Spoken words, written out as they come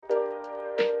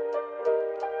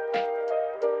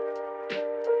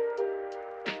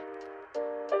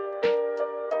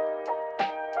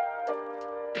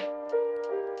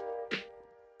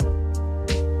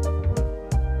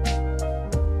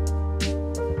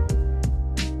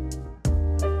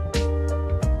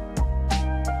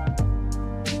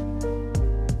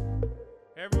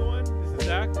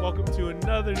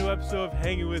another new episode of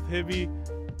Hanging with Hibby.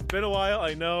 It's been a while,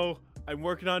 I know. I'm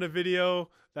working on a video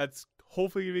that's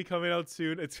hopefully gonna be coming out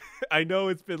soon. I know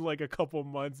it's been like a couple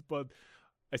months, but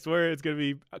I swear it's gonna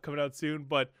be coming out soon.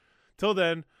 But till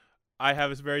then, I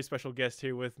have a very special guest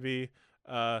here with me,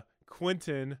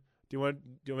 Quenton. Do you want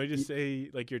me to just say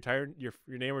like your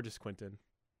name or just Quenton?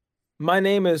 My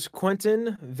name is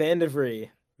Quenton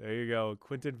Vandevrie. There you go,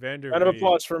 Quenton Vandevrie. Round of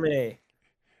applause for me.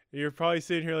 You're probably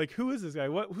sitting here like, who is this guy?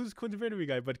 Who's Quenton Vandevrie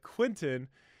guy? But Quenton,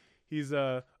 he's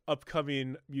a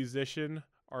upcoming musician,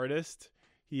 artist.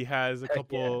 He has a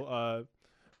couple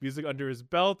music under his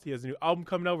belt. He has a new album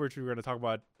coming out, which we're going to talk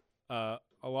about a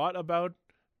lot about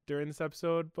during this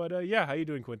episode. But yeah, how you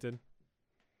doing, Quenton?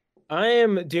 I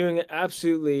am doing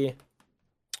absolutely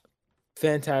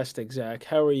fantastic, Zach.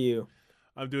 How are you?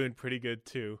 I'm doing pretty good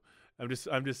too. I'm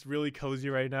just really cozy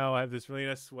right now. I have this really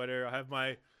nice sweater. I have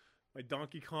my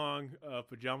Donkey Kong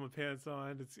pajama pants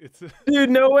on. It's dude,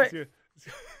 no way.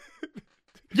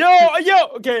 Yo,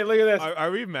 okay, look at this. Are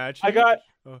we matching?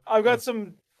 I've got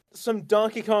some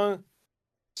Donkey Kong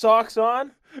socks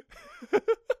on.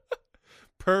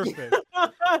 Perfect.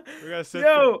 We're gonna sit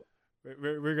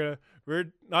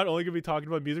we're not only gonna be talking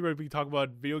about music, we're gonna be talking about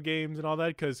video games and all that,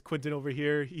 because Quenton over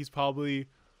here, he's probably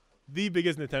the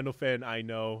biggest Nintendo fan I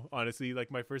know, honestly.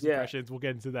 Like my first impressions, we'll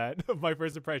get into that. My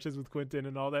first impressions with Quenton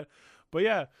and all that. But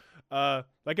yeah,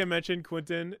 like I mentioned,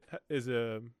 Quenton is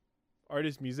a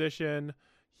artist, musician.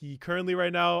 He currently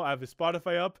right now, I have his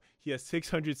Spotify up. He has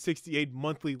 668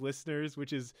 monthly listeners,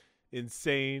 which is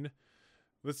insane.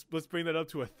 Let's bring that up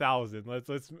to 1,000. Let's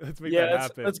make that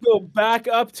happen. Let's go back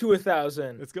up to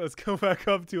 1,000. Let's go back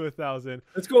up to 1,000.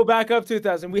 Let's go back up to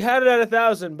 1,000. We had it at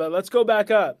 1,000, but let's go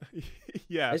back up.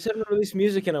 Yeah. I just haven't released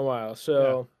music in a while,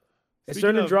 so it's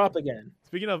starting to drop again.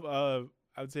 Speaking of,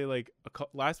 I would say like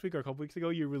last week or a couple weeks ago,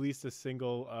 you released a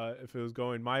single. If it was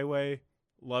going my way,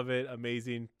 love it,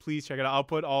 amazing. Please check it out. I'll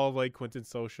put all of like Quenton's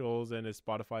socials and his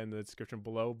Spotify in the description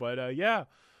below. But yeah.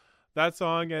 That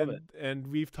song, and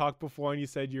we've talked before, and you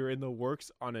said you're in the works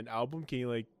on an album. Can you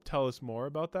like tell us more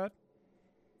about that?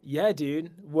 Yeah, dude.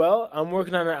 Well, I'm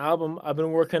working on an album. I've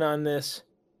been working on this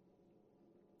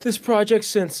project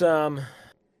since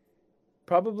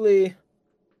probably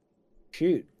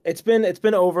it's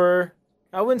been over.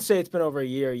 I wouldn't say it's been over a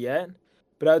year yet,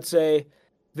 but I would say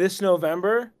this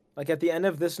November, like at the end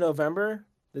of this November,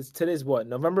 today's what,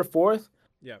 November 4th?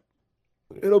 Yeah.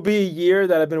 It'll be a year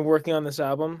that I've been working on this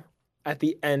album. At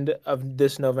the end of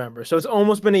this November, so it's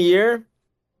almost been a year.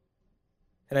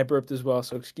 And I burped as well,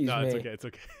 so excuse me. It's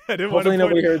okay. I didn't Hopefully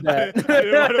nobody heard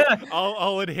that.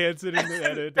 I'll enhance it in the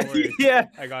edit. Don't worry. Yeah,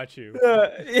 I got you.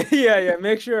 Yeah.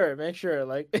 Make sure.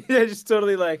 Like, I just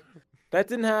totally like that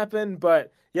didn't happen,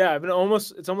 but yeah,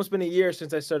 it's almost been a year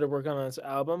since I started working on this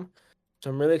album, so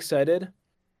I'm really excited.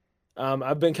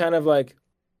 I've been kind of like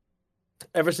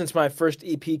ever since my first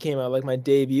EP came out, like my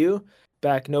debut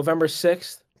back November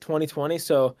 6th. 2020,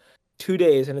 so 2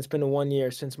 days, and it's been 1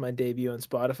 year since my debut on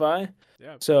Spotify.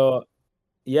 Yeah. So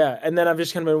yeah, and then I've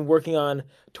just kind of been working on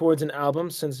towards an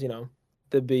album since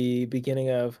the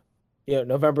beginning of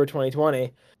November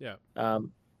 2020. Yeah. And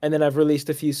then I've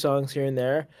released a few songs here and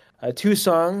there. 2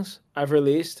 songs I've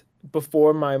released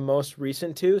before my most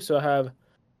recent 2, so I have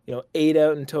 8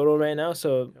 out in total right now.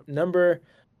 So number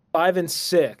 5 and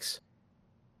 6,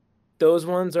 those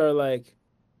ones are like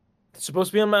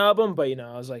supposed to be on my album, but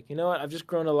I was like, you know what, I've just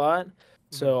grown a lot,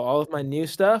 so all of my new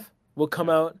stuff will come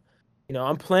out.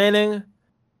 I'm planning,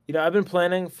 I've been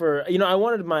planning for, I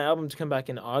wanted my album to come back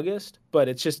in August, but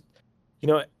it's just,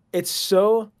 it's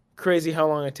so crazy how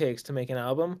long it takes to make an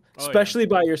album, especially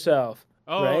by yourself.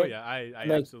 Right? Yeah, I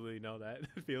absolutely know that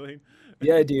feeling.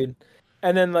 Yeah, dude.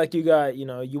 And then like you got,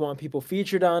 you want people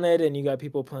featured on it, and you got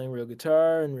people playing real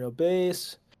guitar and real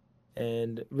bass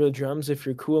and real drums if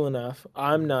you're cool enough.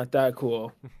 I'm not that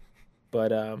cool.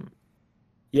 But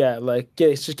yeah, like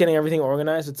it's just getting everything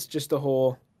organized. It's just the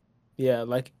whole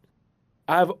like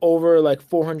I have over like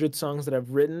 400 songs that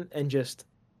I've written and just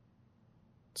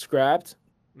scrapped.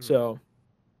 So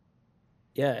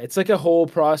yeah, it's like a whole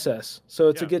process. So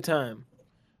it's a good time.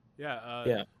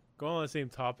 Yeah. Going on the same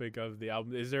topic of the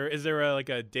album, is there like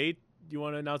a date you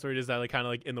want to announce, or is that like kind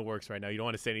of like in the works right now? You don't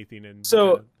want to say anything.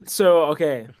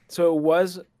 Okay. So it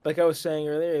was, like I was saying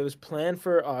earlier, it was planned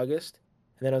for August,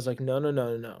 and then I was like,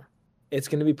 no. It's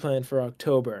going to be planned for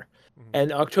October.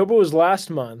 And October was last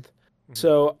month.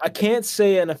 So I can't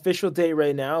say an official date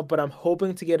right now, but I'm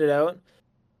hoping to get it out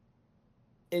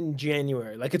in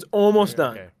January. Like it's almost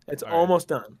done. Okay. It's almost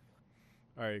done.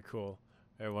 All right, cool.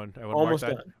 Everyone almost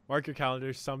done. Mark your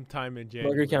calendars sometime in January.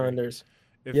 Mark your calendars.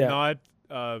 If not,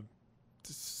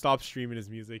 stop streaming his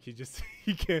music.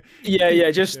 He can't.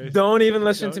 Yeah. Just don't even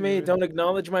listen to me. even, Don't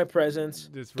acknowledge my presence.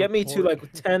 Just Get me to report.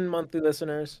 like 10 monthly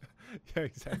listeners. Yeah,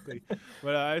 exactly.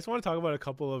 But I just want to talk about a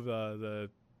couple of the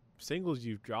singles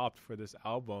you've dropped for this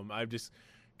album. I've just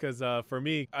because for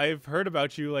me, I've heard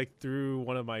about you like through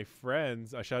one of my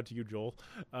friends. Shout out to you, Joel.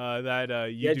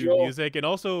 That you do Joel. music, and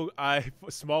also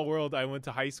small world. I went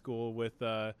to high school with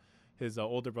his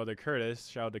older brother Curtis.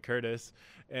 Shout out to Curtis.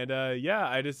 And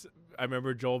I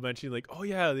remember Joel mentioning like, oh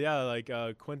yeah, like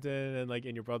Quenton and like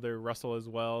and your brother Russell as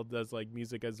well does like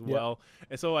music as well.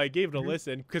 And so I gave it a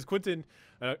listen because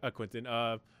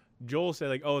Joel said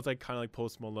like, oh, it's like kind of like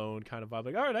Post Malone kind of vibe.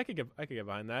 Like, all right, I could get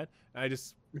behind that. And I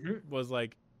just was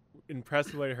like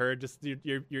impressed with what I heard. Just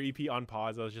your EP on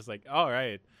pause. I was just like, all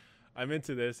right, I'm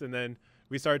into this. And then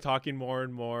we started talking more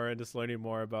and more and just learning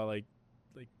more about like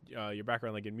your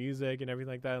background like in music and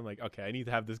everything like that. I'm like, okay, I need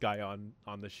to have this guy on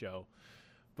the show.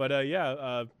 But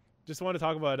just want to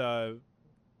talk about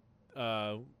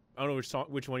I don't know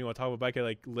which one you want to talk about, but I could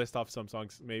like list off some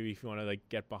songs maybe if you want to like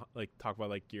talk about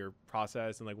like your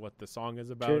process and like what the song is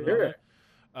about. Sure.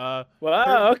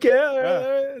 Okay, all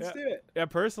right, let's do it. Yeah,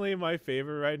 personally, my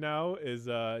favorite right now is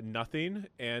Nothing,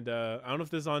 and I don't know if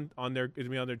this is on there, it's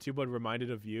me on there too, but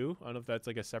Reminded of You. I don't know if that's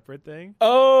like a separate thing.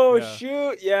 Oh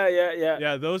shoot, yeah.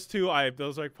 Yeah, those two,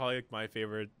 those are like probably like my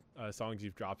favorite songs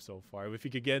you've dropped so far. If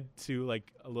you could get to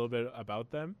like a little bit about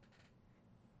them.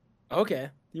 Okay,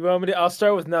 you want me to? I'll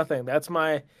start with Nothing. That's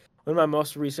one of my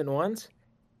most recent ones.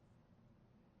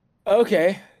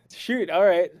 Okay, shoot. All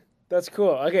right, that's cool.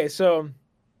 Okay, so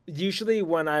usually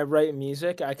when I write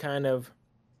music, I'm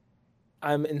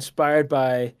inspired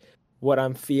by what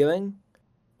I'm feeling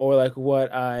or like what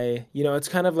it's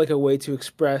kind of like a way to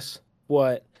express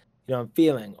what, I'm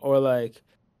feeling, or like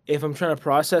if I'm trying to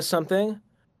process something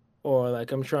or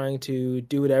like I'm trying to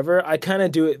do whatever, I kind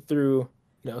of do it through,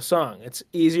 song. It's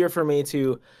easier for me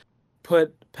to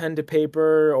put pen to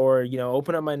paper or,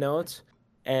 open up my notes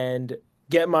and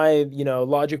get my,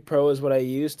 Logic Pro is what I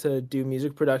use to do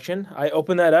music production. I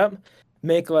open that up,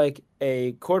 make like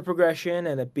a chord progression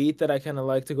and a beat that I kind of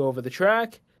like to go over the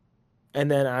track, and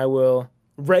then I will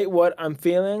write what I'm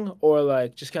feeling or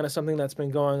like just kind of something that's been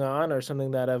going on or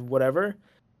something that I've whatever.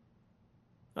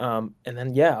 And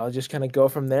then I'll just kind of go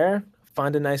from there,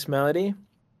 find a nice melody.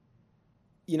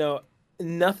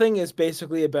 Nothing is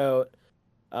basically about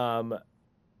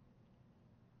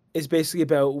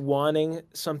wanting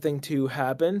something to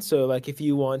happen. So like if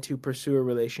you want to pursue a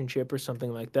relationship or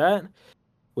something like that,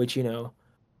 which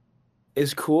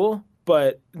is cool,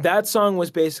 but that song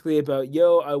was basically about,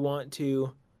 I want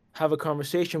to have a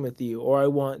conversation with you, or I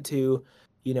want to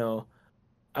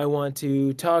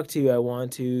talk to you, I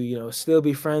want to still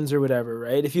be friends or whatever,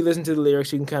 right? If you listen to the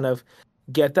lyrics, you can kind of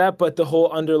get that, but the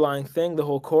whole underlying thing, the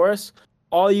whole chorus,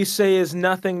 all you say is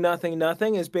nothing, nothing,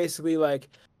 nothing, is basically like,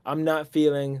 I'm not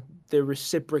feeling the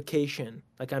reciprocation.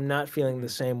 Like I'm not feeling the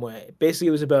same way. Basically,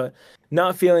 it was about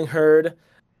not feeling heard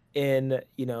in,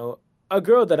 a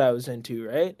girl that I was into,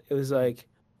 right? It was like,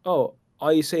 oh,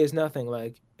 all you say is nothing.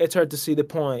 Like it's hard to see the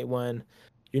point when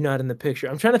you're not in the picture.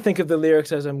 I'm trying to think of the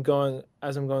lyrics as I'm going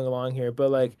along here,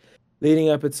 but like leading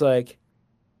up, it's like,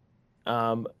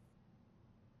 verse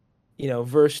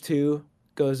 2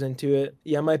 goes into it.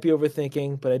 Yeah, I might be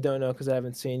overthinking, but I don't know because I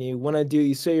haven't seen you. When I do,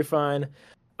 you say you're fine.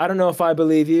 I don't know if I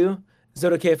believe you. Is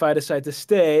it okay if I decide to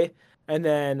stay? And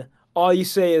then all you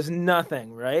say is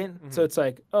nothing, right? Mm-hmm. So it's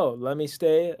like, oh, let me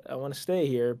stay. I want to stay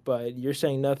here, but you're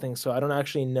saying nothing, so I don't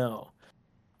actually know.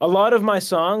 A lot of my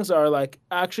songs are like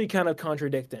actually kind of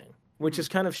contradicting, which is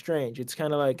kind of strange. It's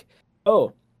kind of like,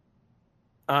 oh,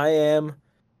 I am,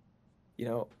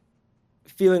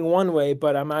 feeling one way,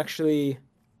 but I'm actually,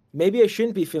 maybe I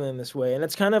shouldn't be feeling this way. And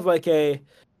it's kind of like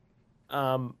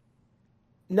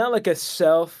not like a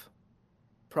self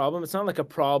problem. It's not like a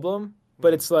problem,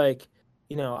 but it's like,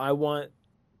 I want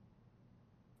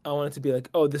it to be like,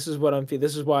 oh, this is what I'm feeling.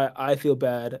 This is why I feel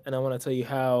bad. And I want to tell you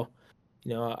how,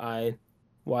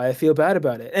 why I feel bad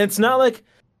about it. And it's not like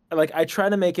I try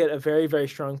to make it a very, very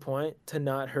strong point to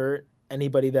not hurt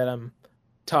anybody that I'm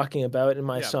talking about in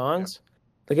my songs. Yeah.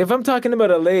 Like if I'm talking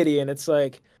about a lady and it's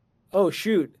like, oh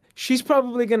shoot, she's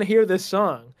probably going to hear this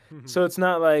song. So it's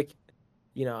not like,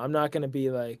 I'm not going to be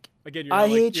like, again, I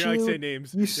hate you. You're not saying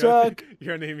names. You suck.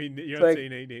 You're not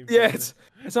saying names. Yeah, it's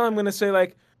not I'm going to say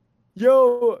like,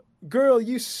 yo, girl,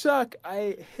 you suck.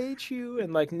 I hate you,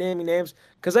 and like naming names,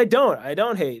 because I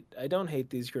don't hate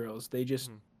these girls. They just,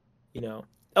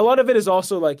 a lot of it is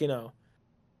also like, you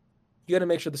got to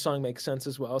make sure the song makes sense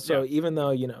as well. So even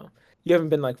though, you haven't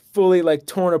been like fully like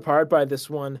torn apart by this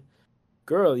one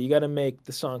girl, you got to make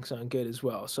the song sound good as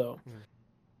well. So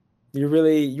You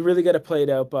really got to play it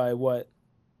out by what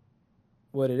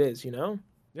it is, you know?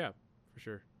 Yeah, for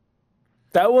sure.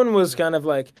 That one was kind of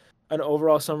like an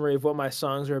overall summary of what my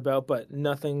songs are about, but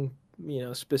nothing,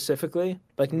 specifically.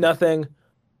 Like Hmm. nothing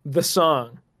the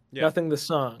song. Yep. Nothing the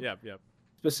song Yep. Yep.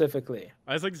 specifically.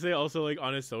 I just like to say also like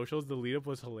on his socials, the lead up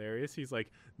was hilarious. He's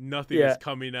like, nothing is Yeah.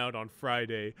 coming out on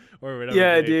Friday or whatever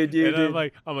Yeah, day, dude, and dude, dude.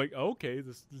 I'm like, okay,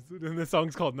 and the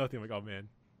song's called Nothing. I'm like, oh man.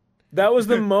 That was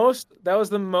the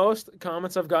most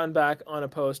comments I've gotten back on a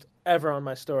post ever on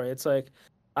my story. It's like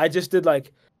I just did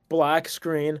like black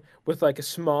screen with like a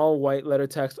small white letter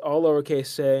text all lowercase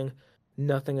saying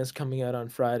nothing is coming out on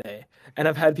Friday. And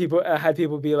I had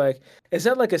people be like, "Is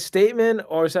that like a statement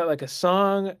or is that like a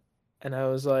song?" And I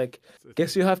was like,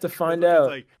 "Guess you'll have to find It's out."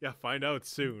 like, yeah, find out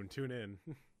soon. Tune in.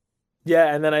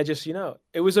 Yeah, and then I just,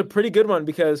 it was a pretty good one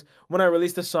because when I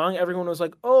released the song, everyone was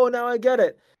like, "Oh, now I get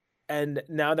it." And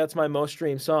now that's my most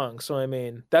streamed song. So I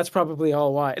mean, that's probably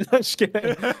all why. No, I'm just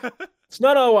kidding. It's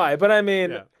not all why, but I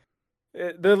mean,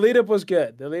 Yeah. the lead up was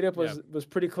good. The lead up Yeah. was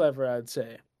pretty clever, I'd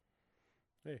say.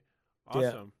 Hey, Yeah.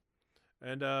 awesome.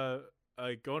 And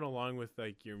going along with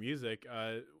like your music,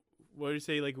 what do you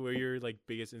say like were your like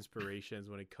biggest inspirations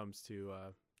when it comes to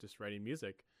just writing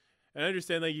music? And I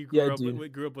understand like you Yeah,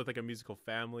 grew up with like a musical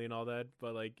family and all that,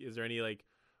 but like is there any like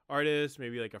artist,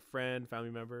 maybe like a friend, family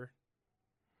member?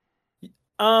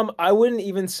 I wouldn't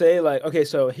even say like, okay,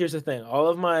 so here's the thing.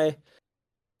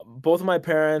 Both of my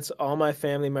parents, all my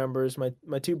family members, my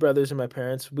two brothers and my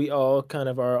parents, we all kind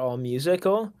of are all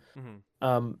musical.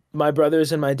 Hmm. My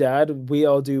brothers and my dad, we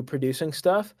all do producing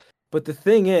stuff. But the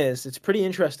thing is, it's pretty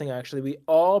interesting actually. We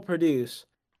all produce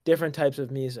different types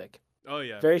of music. Oh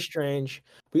yeah. Very strange.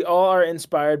 We all are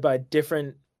inspired by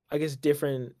different, I guess,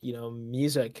 different,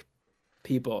 music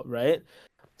people, right?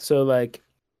 So like,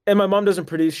 and my mom doesn't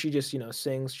produce, she just,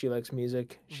 sings. She likes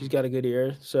music. She's Hmm. got a good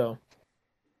ear. So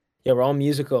yeah, we're all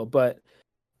musical. But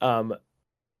um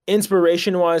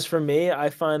inspiration wise for me, I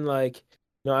find like,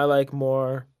 I like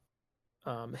more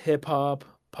hip hop,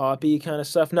 poppy kind of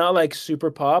stuff. Not like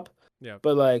super pop, Yeah.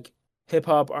 but like hip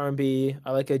hop, R&B.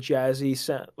 I like a jazzy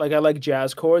sound. Like I like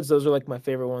jazz chords. Those are like my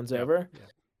favorite ones Yep. ever.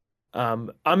 Yep.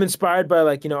 I'm inspired by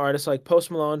like, artists like Post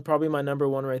Malone, probably my number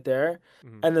one right there.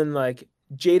 Hmm. And then like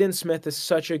Jaden Smith is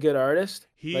such a good artist.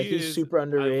 Like He he's is. super I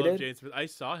love underrated. James Smith. I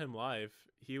saw him live.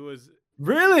 He was.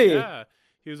 Really? Yeah. Dude.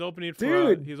 He was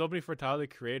opening for Tyler the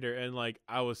Creator, and like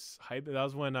I was hyped. That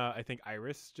was when I think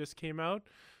Iris just came out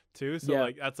too. So Yeah.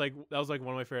 like that was like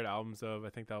one of my favorite albums of, I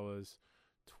think that was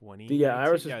But yeah, 2019.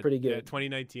 Iris was pretty Yeah, good.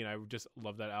 2019. I just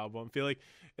love that album. I feel like,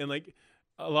 and like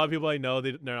a lot of people I know,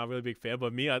 they're not really a big fan,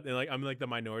 but me, and like I'm like the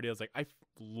minority. I was like,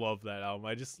 love that album.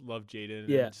 I just love Jaden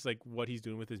Yeah. and just like what he's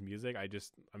doing with his music.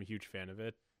 I'm a huge fan of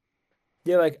it.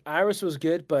 Yeah, like Iris was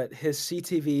good, but his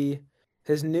CTV,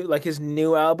 his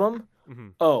new album, Hmm.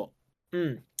 oh,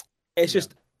 it's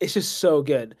Yeah, just so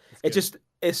good. it's It good. just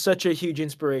it's such a huge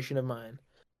inspiration of mine.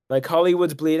 Like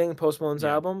Hollywood's Bleeding, Post Malone's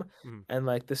Yeah. album, Hmm. and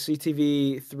like the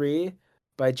CTV 3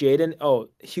 by Jaden. Oh,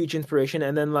 huge inspiration.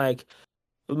 And then like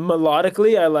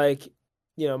melodically, I like,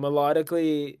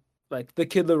 melodically, like The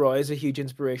Kid Leroy is a huge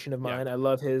inspiration of Yeah. mine. I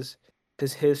love his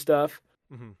stuff.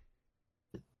 Hmm.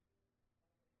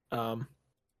 Um,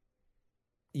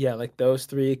 yeah, like those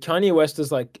three. Kanye West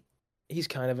is like, he's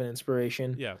kind of an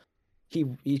inspiration. Yeah.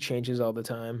 He changes all the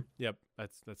time. Yep.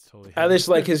 That's totally I him. just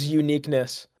like his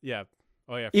uniqueness. Yeah.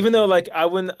 Oh yeah. For Even though sure. like I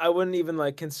wouldn't even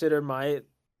like consider my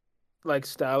like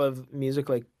style of music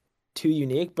like too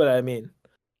unique, but I mean,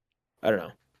 I don't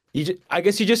know. I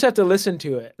guess you just have to listen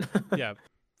to it. Yeah,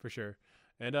 for sure.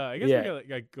 And I guess Yeah. we're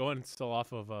like going still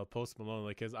off of Post Malone,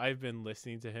 like, cause I've been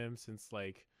listening to him since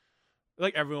like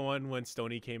everyone when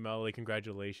Stony came out. Like,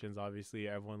 congratulations, obviously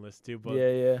everyone listened to, Yeah,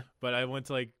 yeah. but I went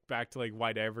to like back to like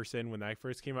White Iverson when that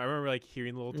first came out. I remember like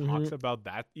hearing little Hmm. talks about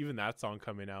that, even that song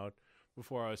coming out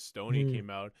before Stony Hmm. came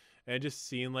out, and just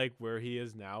seeing like where he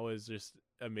is now is just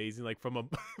amazing. Like from a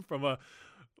from a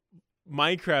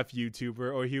Minecraft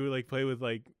YouTuber, or he would like play with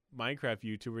like Minecraft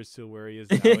YouTubers to where he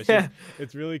is now. It's Yeah. just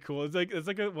it's really cool. It's like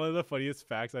one of the funniest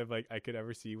facts I could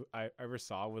ever see. I ever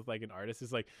saw with like an artist.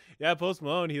 Is like, yeah, Post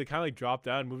Malone. He kind of like dropped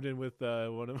out and moved in with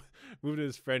moved to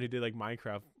his friend who did like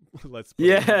Minecraft let's play.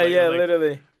 Yeah, yeah, Like,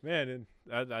 literally. man, and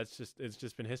it's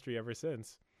just been history ever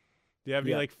since. Do you have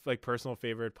any Yeah. like personal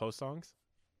favorite Post songs?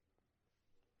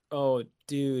 Oh,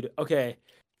 dude. Okay.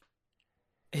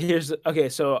 Okay,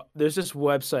 so there's this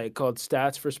website called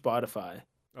Stats for Spotify.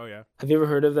 Oh yeah, Have you ever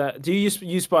heard of that? Do you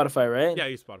use Spotify, right? yeah. I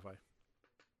use Spotify.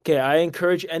 Okay, I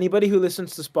encourage anybody who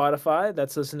listens to Spotify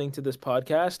that's listening to this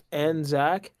podcast Mhm. and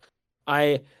Zach,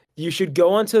 I You should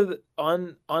go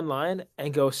online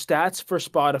and go stats for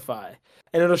Spotify,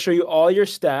 and it'll show you all your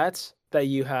stats that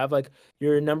you have, like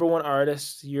your number one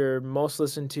artists, your most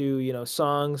listened to,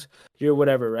 songs, your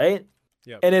whatever, right?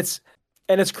 Yep. And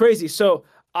it's crazy. So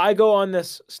I go on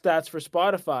this stats for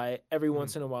Spotify every Mhm.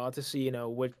 once in a while to see,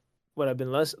 what I've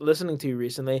been listening to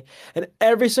recently, and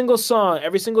every single song,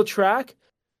 every single track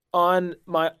on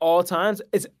my all times,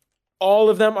 it's all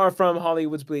of them are from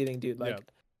Hollywood's Bleeding, dude. Yep. Like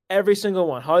every single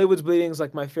one. Hollywood's Bleeding is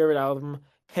like my favorite album,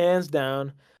 hands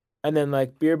down. And then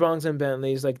like Beer Bongs and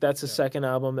Bentleys, like that's the Yep. second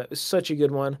album. That was such a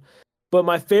good one. But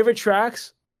my favorite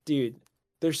tracks, dude,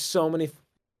 there's so many.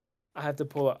 I have to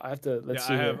pull up. Let's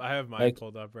see here. I have mine Like,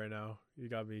 pulled up right now. You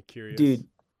got me curious.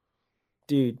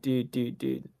 dude,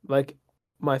 dude. Like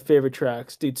my favorite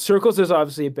tracks, dude. Circles is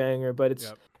obviously a banger, but it's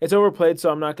Yep. it's overplayed,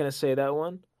 so I'm not gonna say that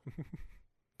one.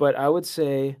 But I would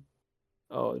say,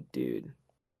 oh, dude,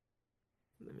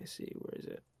 let me see. Where is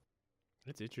it?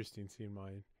 It's interesting seeing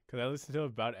mine because I listen to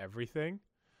about everything.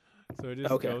 So it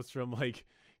just Okay. goes from like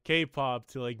K-pop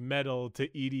to like metal to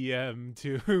EDM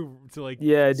to to like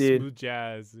Yeah, dude. smooth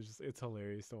jazz. It's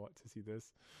hilarious to want to see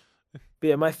this. But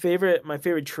yeah, my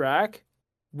favorite track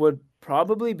would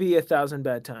probably be A Thousand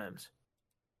Bad Times.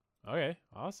 Okay,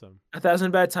 awesome. A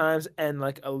Thousand Bad Times and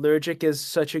like Allergic is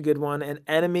such a good one. And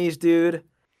Enemies, dude.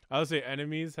 I would say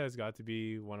Enemies has got to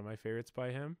be one of my favorites by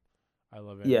him. I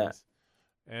love Yeah. Enemies.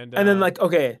 And And then like,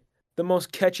 okay, the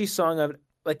most catchy song I've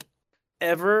like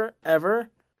ever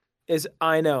is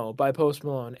I Know by Post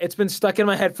Malone. It's been stuck in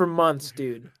my head for months,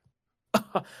 dude.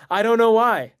 I don't know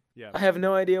why. yeah, I have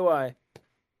no idea why.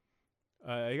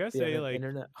 I gotta Yeah, say man, like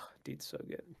internet. Oh, dude, so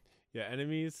good. yeah,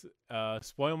 Enemies.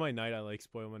 Spoil My Night. I like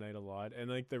Spoil My Night a lot. And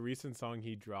like the recent song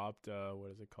he dropped. What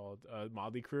is it called?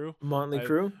 Motley Crue. Motley I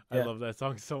Crue. I Yeah. love that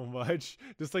song so much.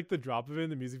 Just like the drop of it in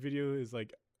the music video is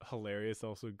like hilarious,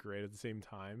 also great at the same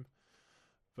time.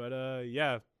 But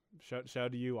yeah, shout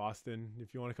out to you, Austin,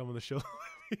 if you want to come on the show.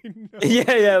 let me know.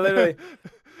 Yeah, literally.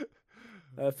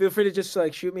 Feel free to just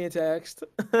like shoot me a text.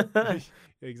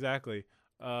 exactly.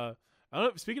 I don't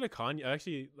know. Speaking of Kanye,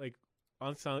 actually, like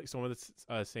on some of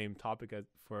the same topic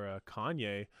for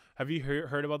Kanye, have you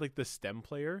heard about like the stem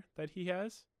player that he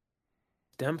has?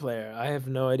 Stem player. I have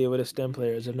no idea what a stem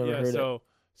player is. I've never Yeah, heard it. so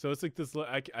it's like this.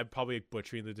 I'm probably like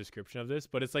butchering the description of this,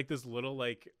 but it's like this little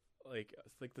like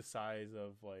it's like the size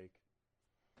of like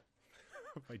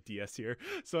my DS here.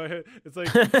 So it's like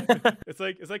it's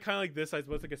like kind of like this size,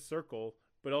 but it's like a circle.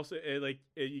 But also,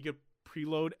 you could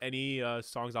preload any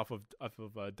songs off of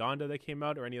Donda that came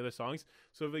out or any other songs.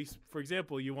 So if, like, for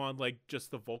example, you want like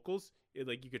just the vocals,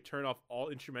 like you could turn off all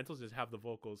instrumentals, just have the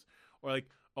vocals, or like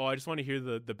oh I just want to hear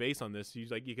the bass on this.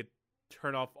 So you could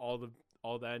turn off all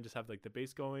that and just have like the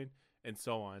bass going and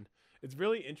so on. It's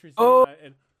really interesting. Oh,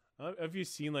 And have you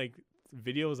seen like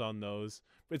videos on those?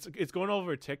 It's going all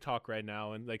over TikTok right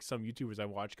now, and like some YouTubers I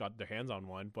watched got their hands on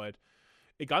one, but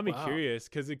it got me wow. curious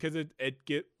because it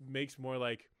makes more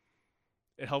like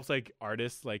it helps like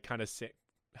artists like kind of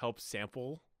help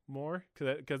sample more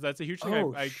because that's a huge thing.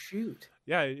 Oh, I shoot.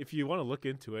 yeah, if you want to look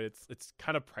into it, it's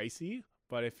kind of pricey,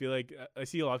 but I feel like I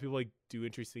see a lot of people like do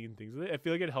interesting things with it. I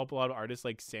feel like it help a lot of artists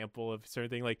like sample of certain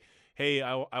thing. Like, hey,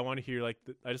 I want to hear like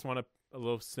I just want a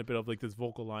little snippet of like this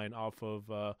vocal line off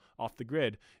the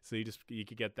grid, so you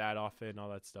could get that off it and all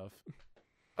that stuff.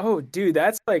 Oh, dude,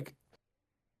 that's like,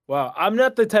 wow. I'm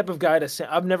not the type of guy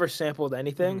I've never sampled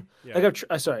anything. Yeah.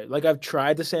 Like I've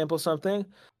tried to sample something,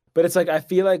 but it's like I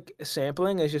feel like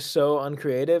sampling is just so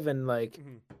uncreative and like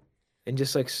and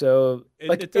just like so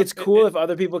it's cool if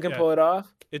other people can yeah. pull it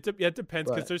off. It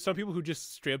depends because But there's some people who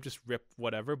just straight up just rip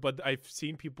whatever, but I've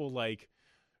seen people like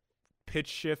pitch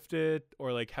shift it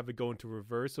or like have it go into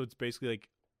reverse, so it's basically like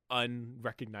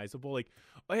unrecognizable. Like,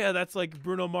 oh yeah, that's like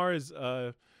Bruno Mars,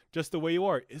 just the way you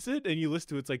are, is it? And you listen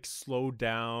to it, it's like slowed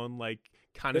down, like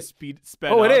kind of sped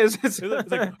oh, up. it is. It's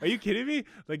like, are you kidding me?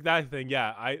 Like that thing,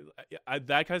 yeah. I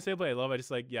that kind of sample I love. I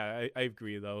just like, yeah, I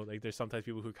agree though. Like there's sometimes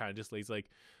people who kind of just lays like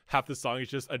half the song is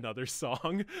just another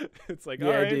song. It's like, Yeah,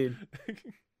 all right, dude.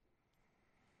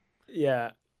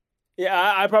 Yeah.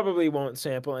 Yeah, I probably won't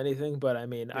sample anything, but I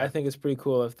mean, I Yeah. think it's pretty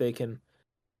cool if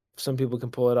some people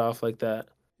can pull it off like that.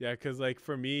 Yeah, because like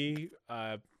for me,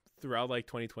 throughout like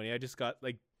 2020, I just got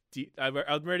like I'm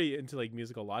already into like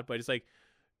music a lot, but I just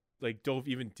like dove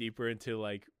even deeper into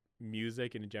like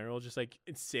music in general, just like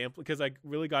it's sample because I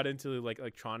really got into like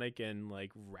electronic and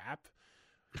like rap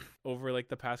over like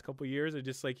the past couple years. I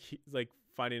just like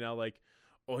finding out like,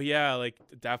 oh yeah, like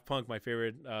Daft Punk, my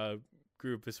favorite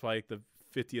group, is like the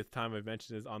 50th time I've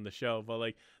mentioned it on the show, but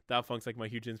like Daft Punk's like my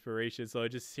huge inspiration. So I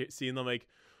just seeing them like,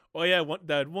 Oh yeah,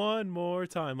 that one more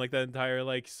time, like that entire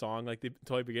like song, like the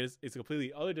totally begins. It's a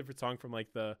completely other different song from like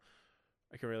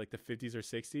I can remember like the 50s or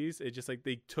 60s. It just like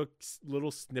they took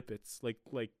little snippets, like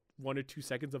 1 or 2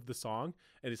 seconds of the song,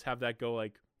 and just have that go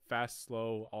like fast,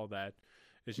 slow, all that.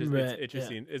 It's Right.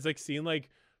 interesting. Yeah. It's like seeing like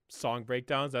song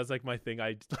breakdowns. That's like my thing.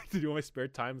 I like to do in my spare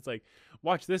time. It's like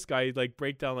watch this guy like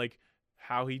break down like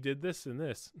how he did this and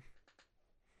this.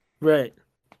 Right.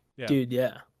 Yeah. Dude.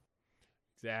 Yeah.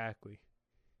 Exactly.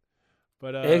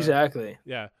 But exactly.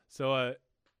 yeah. So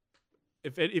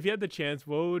if you had the chance,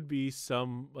 what would be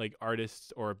some like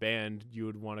artist or a band you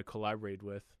would want to collaborate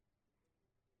with?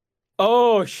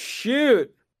 Oh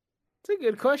shoot, that's a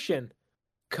good question.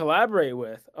 Collaborate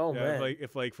with. Oh Yeah, man.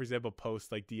 if like for example,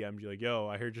 Post like DM'd you like, yo,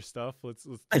 I heard your stuff. Let's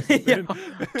do Yeah.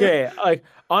 something. Okay. Like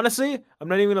honestly, I'm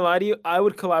not even gonna lie to you. I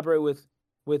would collaborate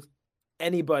with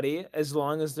anybody as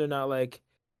long as they're not like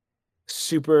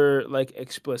super like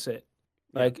explicit.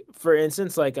 Yeah. Like for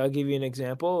instance, like I'll give you an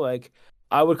example. Like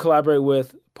I would collaborate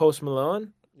with Post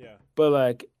Malone, Yeah. but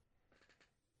like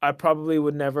I probably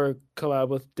would never collab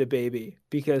with DaBaby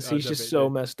because he's just so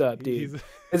messed up, dude.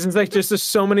 It's like just there's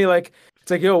so many like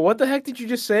it's like, yo, what the heck did you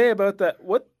just say about that?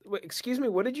 Wait, excuse me,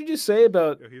 what did you just say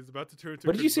about? Yo, he's about to turn into.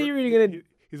 What did you say you were gonna?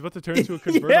 He's about to turn into a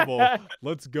convertible. Yeah.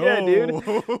 Let's go. Yeah, dude.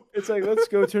 It's like let's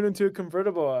go turn into a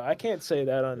convertible. I can't say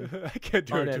that on. I can't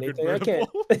turn into anything. a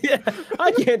convertible. I can't. Yeah,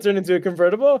 I can't turn into a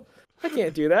convertible. I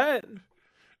can't do that.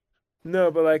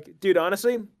 No, but like, dude,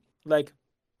 honestly, like,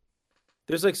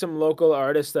 there's like some local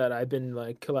artists that I've been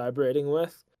like collaborating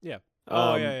with. Yeah.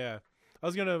 Oh yeah. I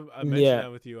was gonna mention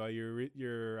that with you.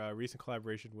 Your recent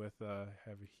collaboration with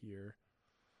have it here,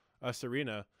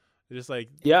 Serena. Just like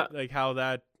like how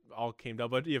that all came down.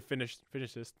 But you finish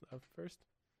this first.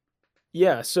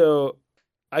 Yeah. So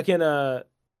I can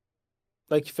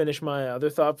like finish my other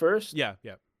thought first. Yeah.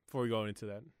 Before we go into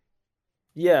that.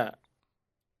 Yeah.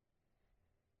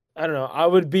 I don't know. I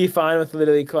would be fine with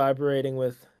literally collaborating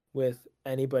with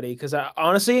anybody because I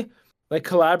honestly like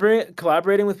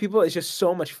collaborating with people is just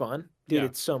so much fun, dude. Yeah.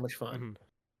 It's so much fun. Mm-hmm.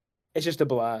 It's just a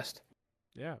blast.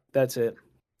 Yeah, that's it.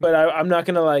 But I'm not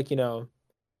gonna like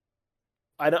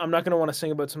I'm not gonna want to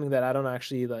sing about something that I don't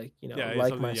actually like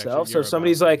like myself. So if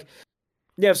somebody's like,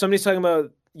 if somebody's talking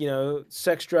about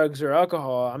sex, drugs, or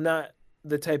alcohol, I'm not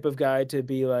the type of guy to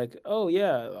be like, oh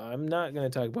yeah, I'm not gonna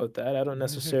talk about that. I don't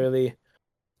necessarily,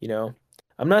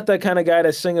 I'm not that kind of guy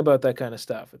to sing about that kind of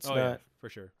stuff. It's not yeah, for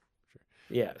sure.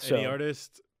 Yeah. Any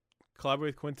artist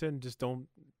collaborate with Qwenton, just don't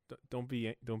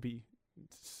be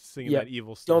singing that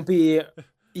evil stuff. Don't be,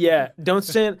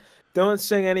 don't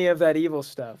sing any of that evil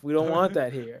stuff. We don't want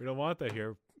that here. We don't want that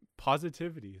here.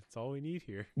 Positivity. That's all we need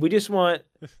here. We just want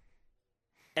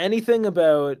anything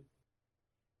about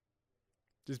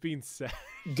just being sad.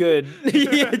 Good.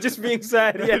 Yeah, just being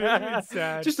sad. Yeah. Being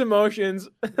sad. Just emotions.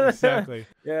 Exactly.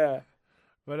 Yeah.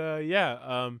 But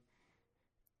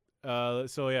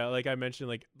so yeah, like I mentioned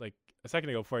like a second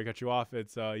ago before I cut you off,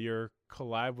 it's your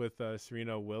collab with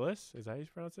Serena Willis. Is that how you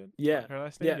pronounce it? Yeah. Her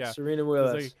last name? Yeah. Serena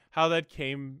Willis. Like how that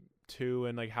came to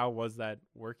and like how was that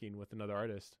working with another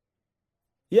artist?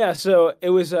 Yeah, so it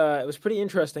was pretty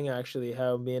interesting actually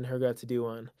how me and her got to do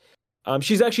one.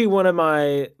 She's actually one of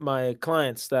my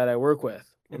clients that I work with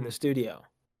in the studio.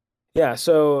 Yeah,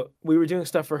 so we were doing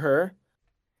stuff for her.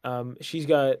 She's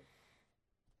got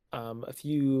a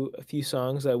few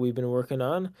songs that we've been working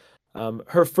on.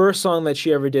 Her first song that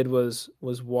she ever did was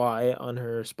Why on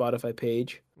her Spotify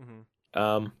page.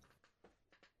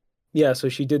 Yeah, so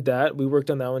she did that. We worked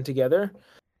on that one together.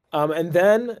 And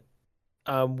then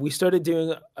we started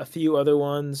doing a few other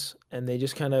ones, and they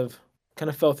just kind of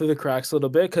fell through the cracks a little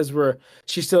bit because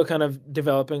she's still kind of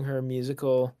developing her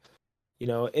musical,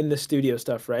 in the studio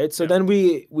stuff, right? So then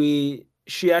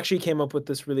she actually came up with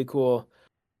this really cool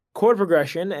chord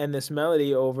progression and this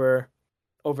melody over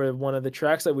one of the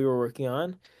tracks that we were working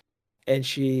on, and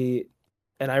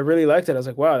I really liked it. I was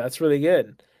like, wow, that's really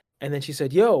good. And then she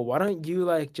said, yo, why don't you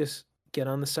like just get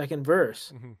on the second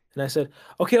verse? And I said,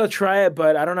 okay, I'll try it,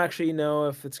 but I don't actually know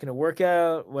if it's gonna work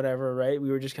out, whatever, right? We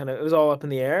were just it was all up in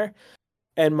the air.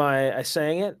 And I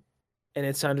sang it and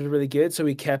it sounded really good, so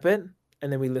we kept it,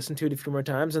 and then we listened to it a few more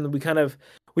times, and then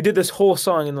we did this whole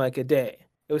song in like a day.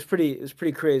 It was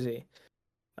pretty crazy.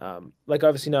 Like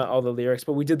obviously not all the lyrics,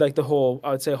 but we did like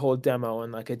I would say a whole demo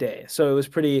in like a day. So it was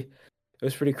pretty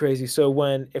crazy.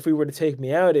 So if we were to take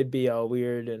me out, it'd be all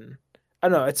weird, and I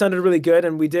don't know, it sounded really good.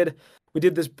 And we did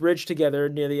this bridge together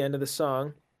near the end of the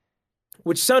song,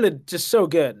 which sounded just so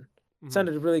good. It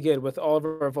sounded really good with all of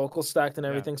our vocals stacked and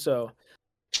everything. Yeah. So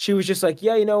she was just like,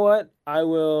 yeah, you know what? I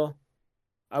will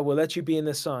let you be in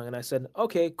this song. And I said,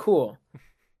 okay, cool.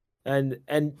 and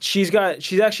she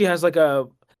actually has like a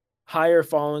higher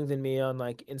following than me on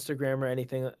like Instagram or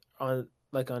anything on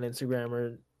on Instagram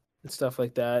or and stuff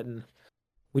like that. And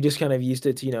we just kind of used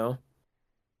it to,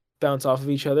 bounce off of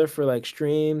each other for like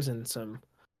streams and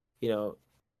you know,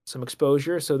 some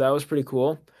exposure. So that was pretty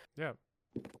cool. Yeah.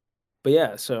 But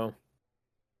yeah,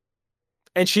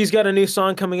 and she's got a new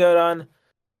song coming out on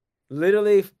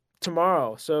literally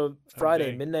tomorrow. So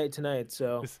Friday, midnight tonight.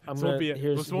 So this won't be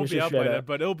out by then,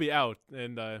 but it'll be out.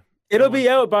 And it'll be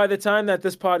out by the time that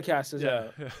this podcast is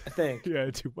out, I think. Yeah,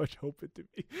 too much hope it to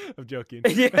me. I'm joking.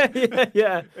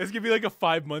 yeah. It's gonna be like a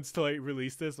 5 months to like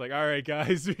release this. Like, all right,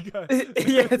 guys, we got.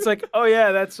 Yeah, it's like, oh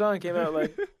yeah, that song came out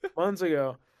like months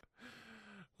ago.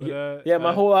 But,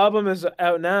 my whole album is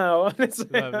out now. It's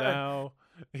now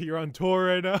you're on tour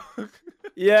right now.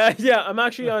 yeah, I'm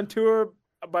actually on tour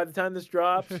by the time this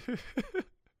drops.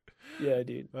 Yeah,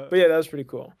 dude. But yeah, that was pretty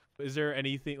cool. Is there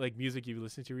anything like music you've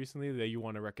listened to recently that you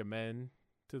want to recommend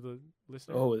to the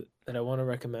listener? Oh, that I want to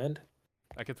recommend?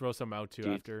 I could throw some out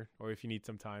too after, or if you need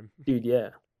some time. Dude, yeah.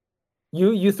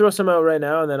 You throw some out right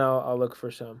now, and then I'll look for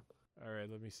some. All right,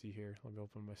 let me see here. Let me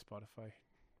open my Spotify.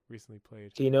 Recently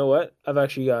played. Do you know what? I've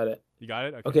actually got it. You got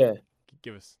it? Okay.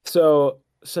 Give us. So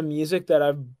some music that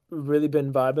I've really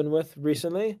been vibing with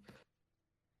recently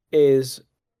is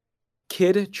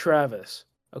Kid Travis.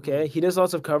 Okay, he does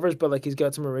lots of covers, but like he's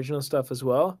got some original stuff as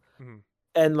well. Mm-hmm.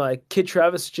 And like Kid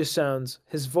Travis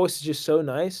his voice is just so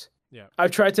nice. Yeah.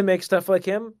 I've tried to make stuff like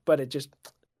him, but I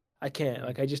can't. Mm-hmm.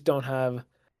 Like I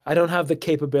don't have the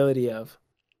capability of.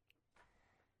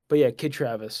 But yeah, Kid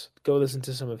Travis, go listen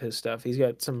to some of his stuff. He's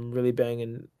got some really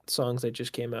banging songs that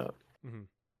just came out. Mm-hmm.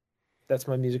 That's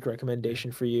my music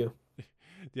recommendation for you. Do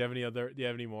you have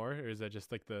any more, or is that just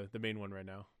like the main one right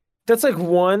now? That's like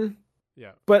one.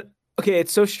 Yeah. But okay,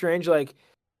 it's so strange. Like,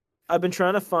 I've been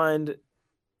trying to find,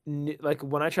 like,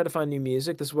 when I try to find new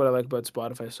music, this is what I like about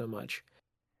Spotify so much.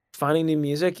 Finding new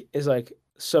music is like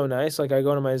so nice. Like, I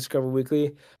go to my Discover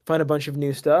Weekly, find a bunch of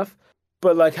new stuff.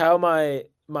 But like, how my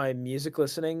music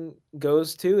listening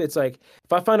goes to, it's like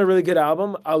if I find a really good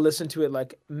album, I'll listen to it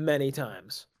like many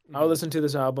times. Mm-hmm. I'll listen to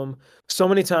this album so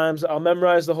many times. I'll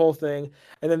memorize the whole thing,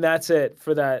 and then that's it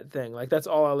for that thing. Like, that's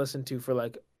all I'll listen to for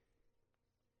like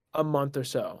a month or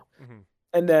so. Mm-hmm.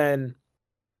 And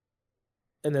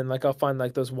then like I'll find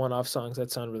like those one-off songs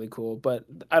that sound really cool, but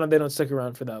they don't stick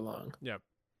around for that long. Yeah.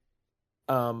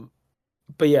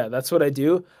 But yeah, that's what I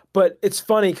do. But it's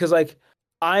funny because like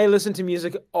I listen to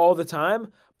music all the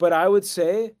time, but I would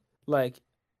say like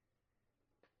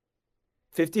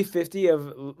 50-50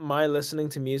 of my listening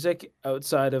to music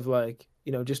outside of like,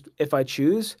 just if I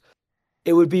choose,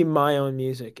 it would be my own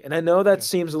music. And I know that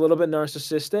seems a little bit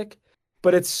narcissistic,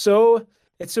 but it's so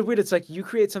weird. It's like you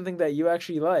create something that you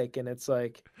actually like, and it's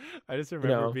like I just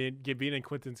remember being in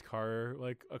Quenton's car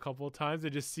like a couple of times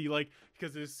and just see like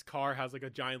because this car has like a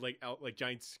giant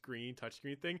giant screen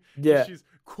touchscreen thing. Yeah, she's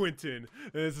Quenton,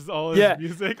 and this is all his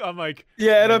music. I'm like,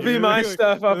 yeah, it'll be my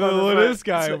stuff. Up on this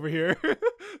guy over here.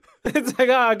 It's like,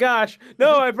 oh gosh,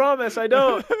 no, I promise I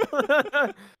don't.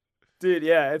 Dude,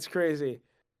 yeah, it's crazy.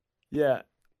 Yeah.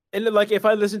 And like if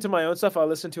I listen to my own stuff, I'll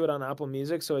listen to it on Apple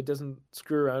Music so it doesn't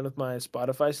screw around with my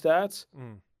Spotify stats.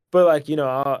 Mm. But like,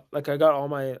 I got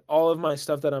all of my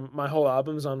stuff my whole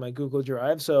album's on my Google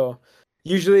Drive. So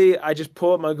usually I just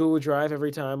pull up my Google Drive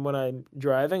every time when I'm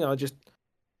driving. I'll just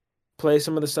play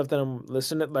some of the stuff that I'm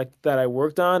listening to, like that I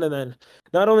worked on, and then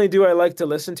not only do I like to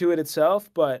listen to it itself,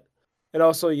 but it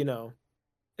also,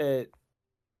 it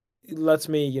lets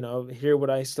me, hear what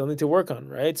I still need to work on,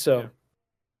 right? So yeah.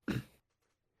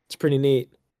 It's pretty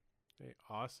neat. Hey,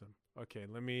 awesome. Okay,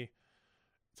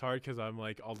 it's hard because I'm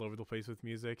like all over the place with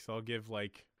music, so I'll give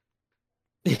like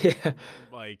 3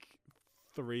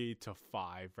 to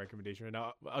 5 recommendations right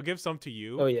now. I'll give some to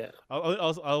you. Oh yeah.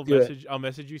 I'll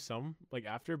message you some like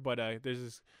after, but there's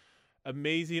this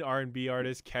amazing R&B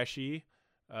artist Keshi,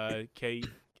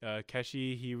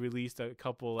 Keshi. He released a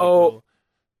couple.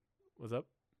 What's up?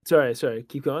 Sorry.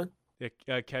 Keep going. Yeah,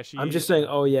 Keshi. I'm just saying.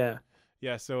 Oh yeah.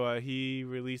 Yeah, so he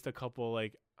released a couple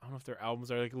like I don't know if their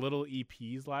albums are like little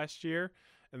EPs last year,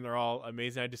 and they're all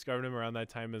amazing. I discovered him around that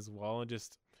time as well, and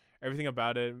just everything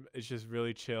about it is just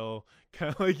really chill.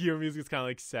 Kind of like your music's kind of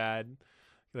like sad,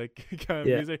 like kind of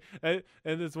music. And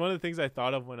it's one of the things I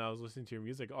thought of when I was listening to your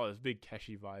music. Oh, there's big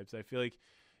Keshi vibes. I feel like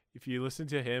if you listen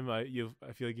to him, I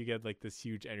feel like you get like this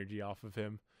huge energy off of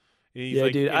him. And he's Yeah,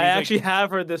 like, dude. and I he's actually like,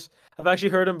 have heard this. I've actually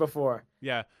heard him before.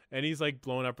 yeah, and he's like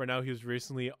blowing up right now. He was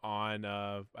recently on,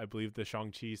 I believe the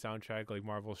Shang-Chi soundtrack, like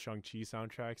Marvel's Shang-Chi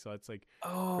soundtrack. So it's like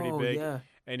pretty Oh big. yeah.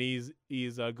 And he's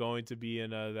going to be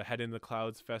in the Head in the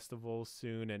Clouds festival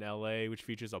soon in LA, which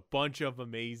features a bunch of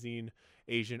amazing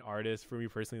Asian artists. For me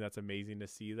personally, that's amazing to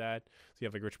see that. So you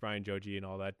have like Rich Brian Joji and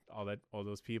all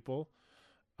those people.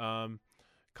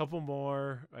 Couple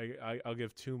more. I'll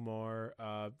give two more.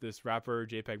 This rapper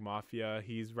JPEG Mafia.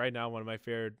 He's right now one of my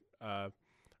favorite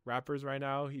rappers right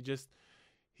now. He's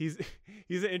he's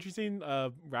an interesting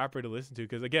rapper to listen to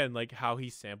because again, like how he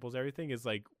samples everything is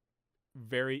like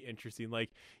very interesting.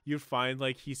 Like you'd find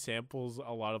like he samples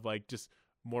a lot of like just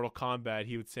Mortal Kombat.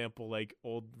 He would sample like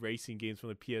old racing games from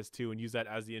the PS2 and use that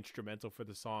as the instrumental for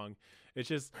the song. It's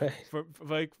just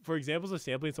Right. for examples of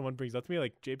sampling someone brings up to me,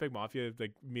 like JPEG Mafia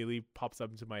like immediately pops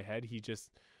up into my head. He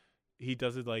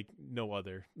does it like no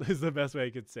other. Is the best way I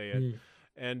could say it. Mm.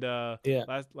 And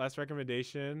Yeah. last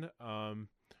recommendation,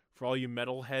 for all you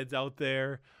metalheads out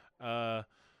there,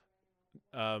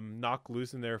 Knock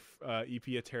Loose in their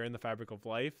EP A Tear in the Fabric of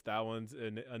Life. That one's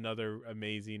another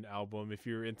amazing album. If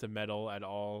you're into metal at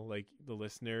all, like the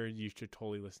listener, you should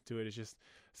totally listen to it. It's just,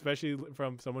 especially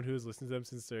from someone who's listened to them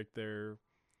since their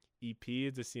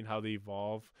EP, just seeing how they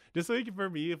evolve. Just like for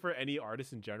me, for any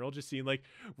artist in general, just seeing like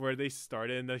where they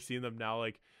started and like seeing them now,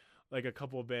 like a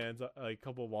couple of bands, like a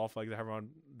couple of wall flags I have around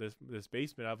this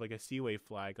basement. I have like a Seaway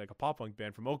flag, like a pop punk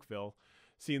band from Oakville.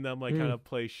 Seeing them like kind of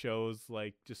play shows,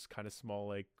 like just kind of small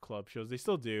like club shows. They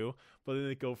still do, but then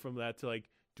they go from that to like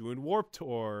doing Warped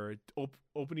Tour,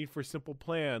 opening for Simple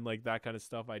Plan, like that kind of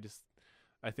stuff. I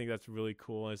think that's really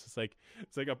cool. And it's like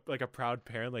a proud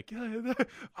parent, like yeah,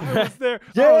 I was there,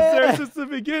 Yeah. I was there since the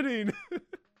beginning.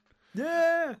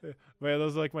 Yeah. But yeah,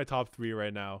 those are like my top three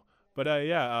right now. But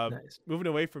Nice. moving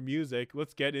away from music,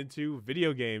 let's get into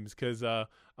video games because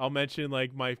I'll mention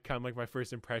like my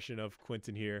first impression of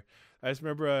Quenton here. I just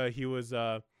remember he was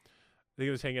I think he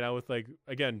was hanging out with like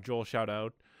again Joel, shout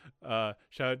out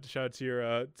to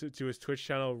your to his Twitch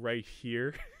channel right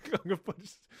here.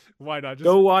 Why not just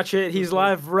Go watch it. He's just,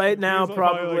 live right now, he's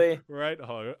probably. like, right.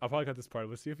 Oh, I'll probably cut this part.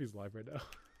 Let's see if he's live right now.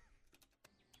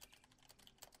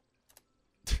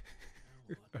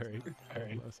 All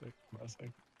right. Last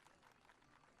sec.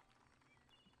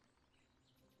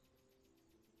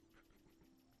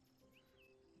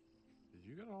 Did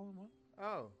you get all of them on?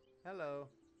 Oh, hello.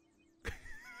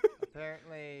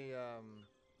 Apparently,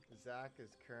 Zach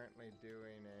is currently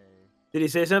doing Did he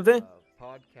say something? a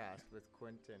podcast with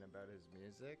Quenton about his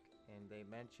music, and they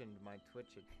mentioned my Twitch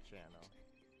channel.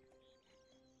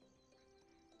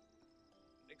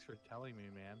 Thanks for telling me,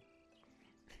 man.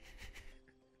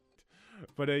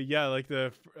 But yeah, like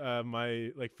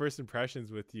my like first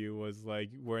impressions with you was like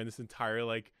wearing this entire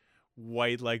like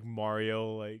white like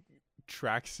Mario like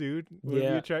tracksuit.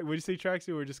 Yeah. Would you say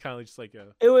tracksuit or just kind of just like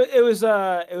a? It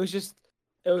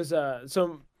was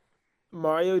so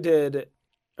Mario did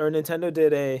or Nintendo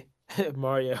did a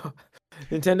Mario.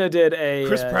 Nintendo did a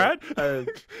Chris Pratt?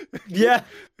 Yeah.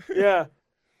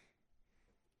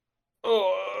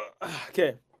 Oh,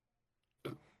 okay.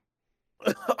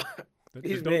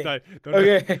 He's don't me. die. Don't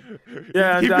Okay. Die.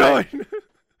 Yeah, I'm Keep dying. going.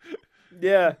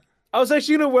 Yeah. I was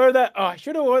actually gonna wear that. Oh, I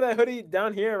should have worn that hoodie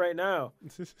down here right now.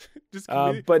 just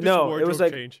but no, it wardrobe was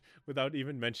like change without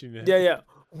even mentioning it. Yeah.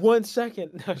 1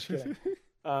 second. No, sure.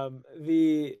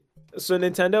 So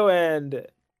Nintendo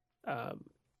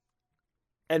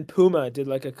and Puma did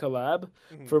like a collab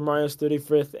for Mario's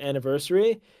 35th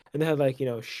anniversary, and they had like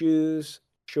shoes,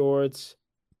 shorts,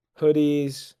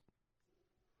 hoodies,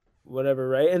 whatever,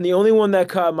 right? And the only one that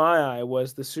caught my eye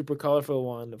was the super colorful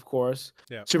one, of course.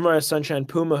 Yeah. Super Mario Sunshine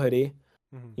Puma hoodie.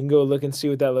 You can go look and see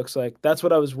what that looks like. That's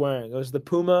what I was wearing. It was the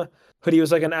Puma hoodie. It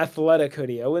was like an athletic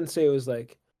hoodie. I wouldn't say it was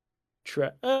like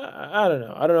track. I don't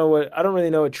know. I don't really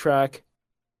know what track.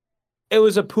 It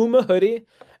was a Puma hoodie,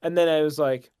 and then I was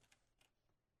like,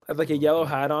 I had like a yellow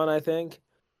hat on, I think.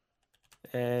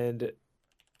 And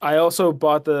I also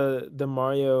bought the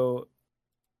Mario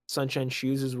Sunshine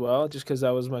shoes as well, just because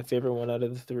that was my favorite one out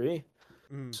of the three.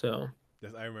 So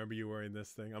Yes, I remember you wearing this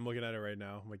thing. I'm looking at it right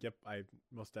now. I'm like, yep, I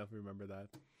most definitely remember that.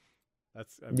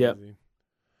 That's amazing. Yep.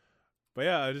 But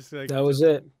yeah, I just like that was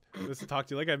it. Just to talk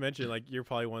to you. Like I mentioned, like you're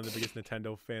probably one of the biggest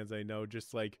Nintendo fans I know.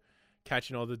 Just like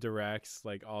catching all the directs,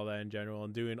 like all that in general,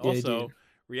 and doing also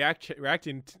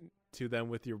reacting to them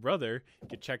with your brother. You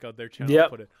can check out their channel.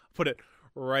 Yep. Put it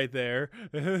right there.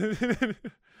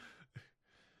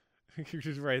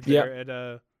 Just right there. Yep.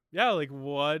 And yeah, like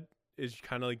what is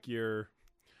kind of like your,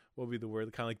 what would be the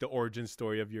word? Kind of like the origin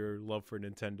story of your love for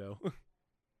Nintendo.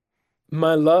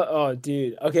 My love. Oh,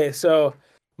 dude. Okay, so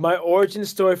My origin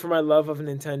story for my love of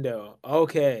Nintendo.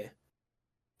 Okay.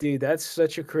 Dude, that's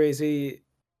such a crazy.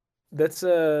 That's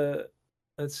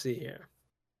let's see here.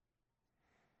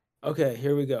 Okay,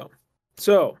 here we go.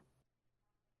 So,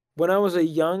 when I was a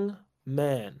young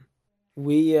man,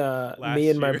 we me Last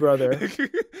and my year. brother.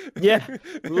 Yeah,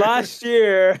 last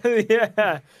year.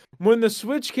 Yeah. When the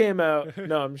Switch came out.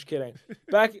 No, I'm just kidding.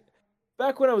 Back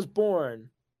when I was born,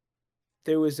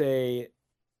 there was a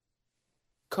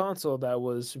console that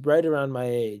was right around my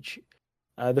age.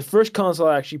 The first console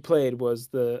I actually played was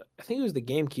I think it was the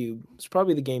GameCube. It's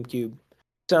probably the GameCube.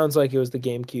 Sounds like it was the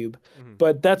GameCube. Mhm.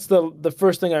 But that's the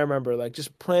first thing I remember, like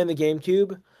just playing the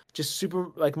GameCube, just super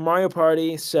like Mario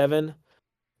Party 7.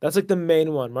 That's like the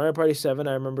main one. Mario Party 7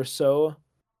 I remember so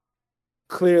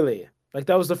clearly. Like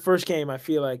that was the first game I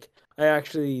feel like I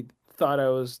actually thought I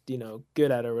was,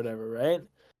 good at or whatever, right?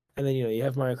 And then, you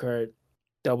have Mario Kart,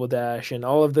 Double Dash, and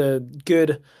all of the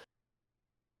good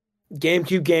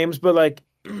GameCube games, but like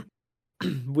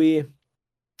it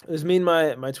was me and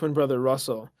my twin brother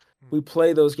Russell. We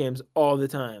play those games all the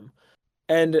time.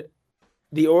 And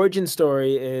the origin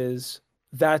story is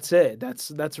that's it.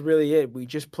 That's really it. We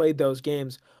just played those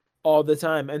games all the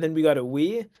time. And then we got a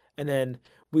Wii, and then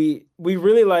we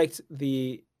really liked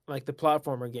the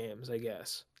platformer games, I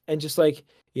guess. And just like,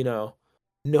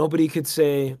 nobody could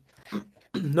say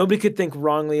nobody could think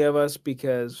wrongly of us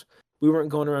because we weren't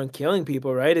going around killing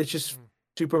people, right? It's just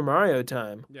Super Mario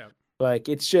time. Yeah. Like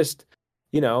it's just,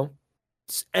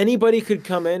 anybody could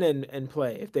come in and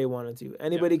play if they wanted to.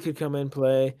 Anybody could come in and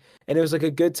play, and it was like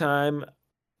a good time.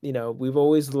 We've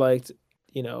always liked,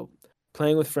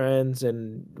 playing with friends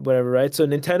and whatever, right? So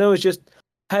Nintendo was just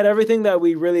had everything that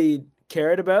we really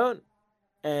cared about,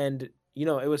 and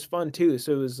it was fun too.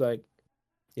 So it was like,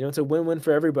 it's a win-win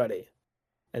for everybody.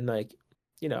 And like,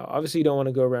 obviously you don't want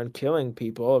to go around killing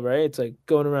people, right? It's like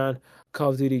going around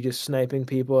Call of Duty just sniping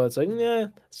people. It's like, yeah,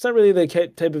 it's not really the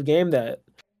type of game that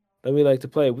we like to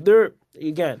play. There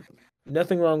again,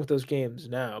 nothing wrong with those games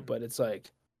now, but it's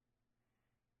like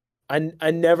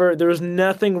I never there's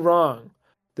nothing wrong.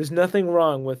 There's nothing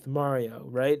wrong with Mario,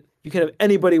 right? You could have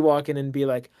anybody walk in and be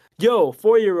like, "Yo,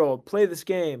 4-year-old, play this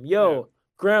game. Yo,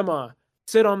 grandma,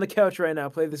 sit on the couch right now,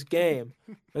 play this game.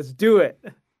 Let's do it.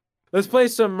 Let's play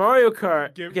some Mario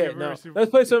Kart."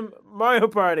 Let's play some Mario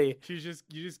Party. You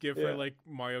just give her like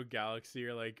Mario Galaxy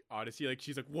or like Odyssey. Like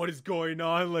she's like, what is going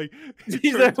on? Like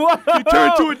he turned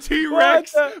to a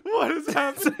T-Rex. What is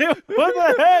happening? What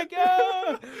the heck?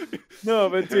 Ah! No,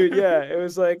 but dude, yeah, it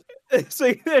was like it's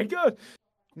like there it goes.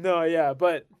 No, yeah,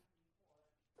 but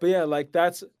yeah, like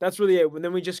that's really it. And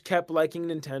then we just kept liking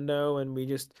Nintendo, and we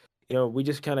just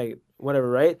kind of whatever,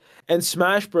 right? And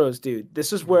Smash Bros, dude,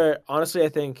 this is where honestly I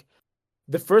think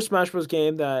the first Smash Bros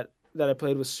game that I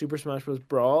played was Super Smash Bros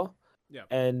Brawl. Yeah.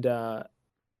 And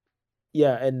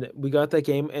and we got that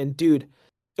game, and dude,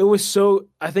 it was so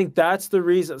I think that's the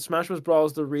reason Smash Bros Brawl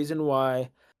is the reason why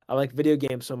I like video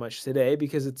games so much today,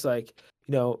 because it's like,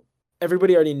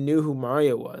 everybody already knew who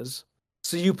Mario was.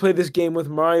 So you play this game with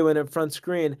Mario in a front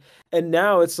screen, and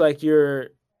now it's like you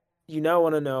now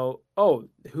want to know, oh,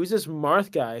 who's this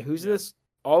Marth guy? Who's this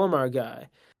Olimar guy?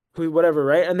 Who whatever,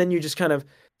 right? And then you just kind of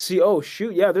see, oh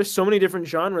shoot, yeah, there's so many different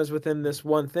genres within this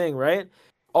one thing, right?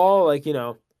 All like,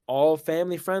 all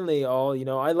family friendly, all,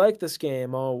 I like this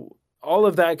game, all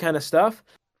of that kind of stuff.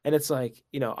 And it's like,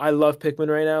 I love Pikmin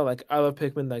right now. Like I love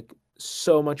Pikmin like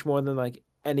so much more than like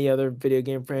any other video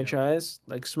game franchise.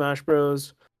 Like Smash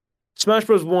Bros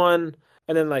 1,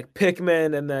 and then like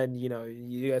Pikmin, and then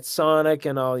you got Sonic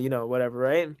and all, whatever,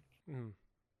 right?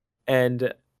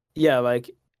 And yeah,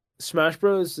 like Smash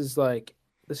Bros is like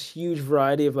this huge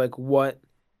variety of like what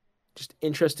just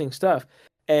interesting stuff.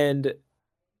 And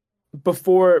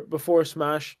before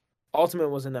Smash Ultimate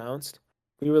was announced,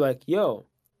 we were like, yo,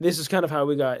 this is kind of how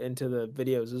we got into the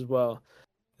videos as well.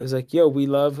 It was like, yo, we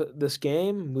love this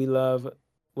game, we love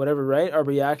whatever, right? Our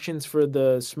reactions for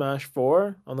the Smash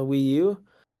 4 on the Wii U,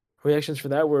 reactions for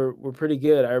that were pretty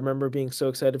good. I remember being so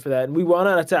excited for that. And we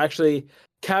wanted to actually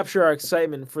capture our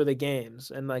excitement for the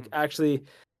games and like actually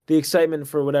the excitement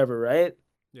for whatever, right?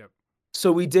 Yep.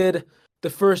 So we did the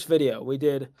first video.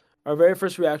 Our very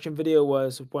first reaction video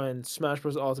was when Smash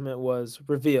Bros. Ultimate was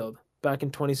revealed back in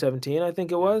 2017, I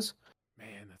think it was.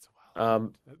 Man, that's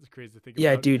wild. That's crazy to think about.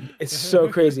 Yeah, dude, it's so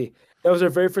crazy. That was our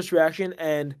very first reaction,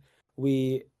 and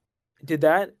we did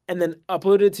that and then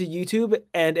uploaded it to YouTube,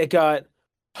 and it got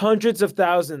hundreds of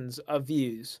thousands of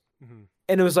views.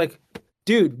 And it was like,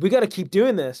 dude, we got to keep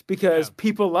doing this because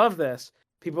people love this.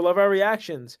 People love our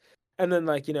reactions. And then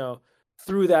like,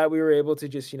 through that we were able to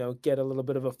just, get a little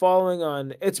bit of a following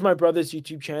on, it's my brother's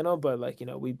YouTube channel, but like,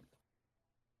 we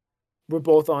we're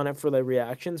both on it for like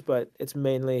reactions, but it's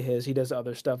mainly his. He does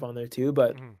other stuff on there too,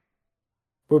 but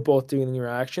we're both doing the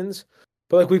reactions.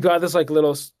 But like we've got this like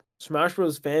little Smash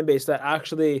Bros fan base that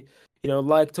actually,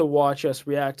 like to watch us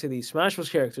react to these Smash Bros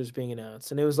characters being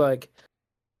announced. And it was like,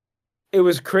 it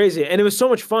was crazy. And it was so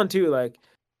much fun too, like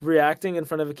reacting in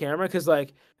front of a camera. Cause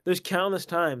like there's countless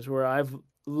times where I've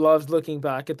loved looking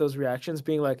back at those reactions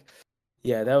being like,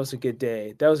 yeah, that was a good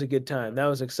day. That was a good time. That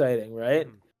was exciting. Right.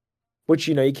 Which,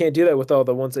 you can't do that with all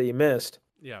the ones that you missed.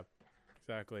 Yeah,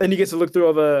 exactly. And you get to look through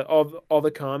all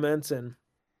the comments and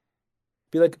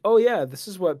be like, oh yeah, this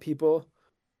is what people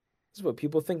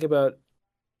think about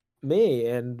me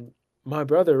and my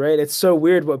brother, right? It's so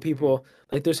weird what people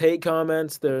like. There's hate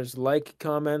comments, there's like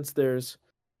comments, there's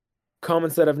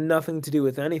comments that have nothing to do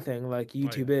with anything, like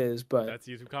YouTube is, but that's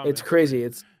YouTube comments. It's crazy.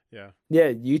 It's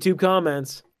YouTube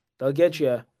comments, they'll get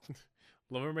you.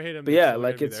 Love them or hate them, but yeah,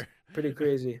 like it's pretty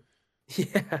crazy.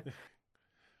 Yeah.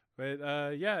 But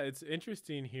it's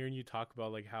interesting hearing you talk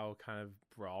about like how kind of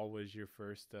Brawl was your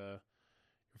first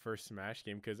Smash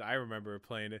game, because I remember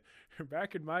playing it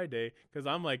back in my day, because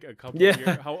I'm like a couple years.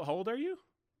 How old are you?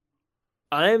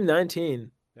 I am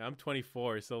 19. Yeah, I'm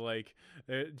 24. So like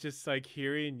just like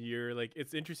hearing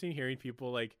it's interesting hearing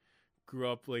people like grew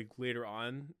up like later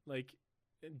on like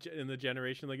in the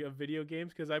generation like of video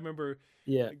games, because I remember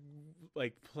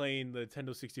like playing the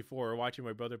Nintendo 64 or watching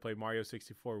my brother play Mario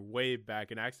 64 way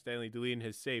back and accidentally deleting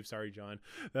his save. Sorry, John.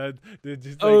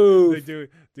 Just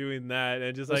doing that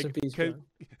and just like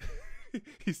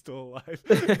he's still alive.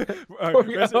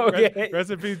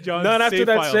 Rest in peace, John. Not after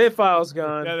that save file's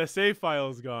gone. Yeah, the save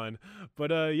file's gone.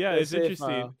 But it's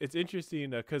interesting. It's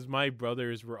interesting because my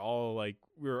brothers were all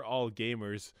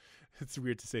gamers. It's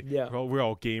weird to say. Yeah, we're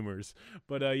all gamers.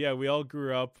 But we all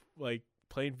grew up like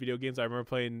playing video games. I remember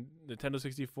playing Nintendo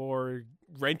 64,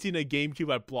 renting a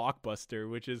GameCube at Blockbuster,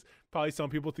 which is probably some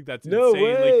people think that's insane.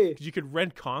 Way. Like, 'cause you could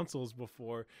rent consoles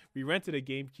before. We rented a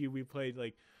GameCube. We played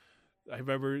like I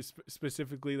remember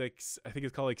specifically like I think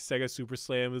it's called like Sega Super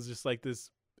Slam. It was just like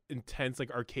this intense like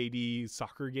arcadey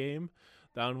soccer game.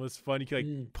 That one was fun. You could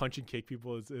like punch and kick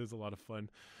people. It was a lot of fun.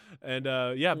 And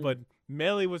but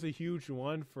Melee was a huge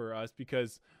one for us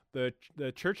because the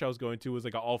church I was going to was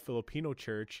like an all Filipino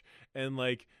church, and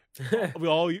like we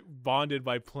all bonded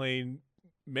by playing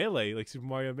Melee, like Super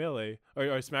Mario Melee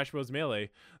or Smash Bros Melee.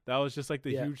 That was just like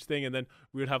the huge thing. And then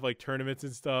we would have like tournaments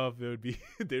and stuff. There'd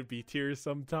be tiers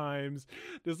sometimes.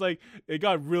 Just like it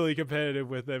got really competitive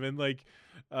with them. And like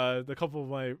the couple of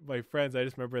my friends, I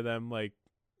just remember them like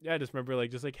just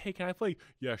like, hey, can I play?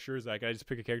 Yeah, sure, Zach. I just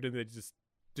pick a character and they just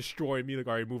destroy me. Like,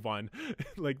 all right, move on.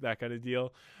 Like that kind of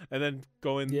deal. And then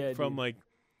going from like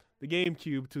the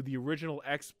GameCube to the original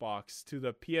Xbox to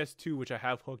the PS2, which I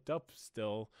have hooked up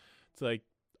still, to like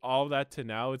all that to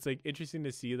now. It's like interesting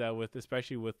to see that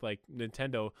especially with like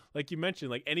Nintendo, like you mentioned,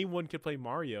 like anyone could play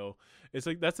Mario. It's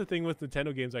like that's the thing with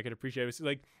Nintendo games I can appreciate. It's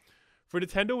like for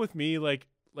Nintendo with me, like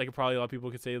probably a lot of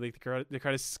people could say like they're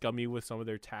kind of scummy with some of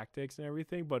their tactics and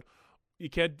everything, but you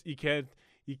can't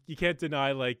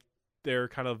deny like their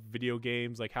kind of video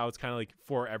games, like how it's kind of like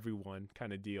for everyone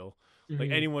kind of deal.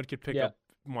 Like anyone could pick up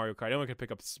Mario Kart, anyone could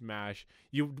pick up Smash.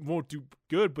 You won't do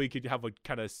good, but you could have a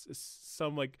kind of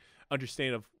some like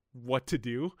understanding of what to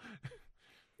do.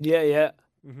 But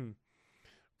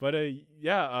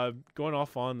going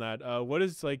off on that, what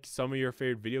is like some of your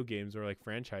favorite video games or like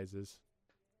franchises?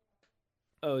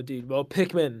 Oh, dude. Well,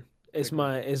 Pikmin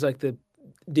is like the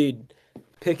dude.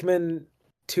 Pikmin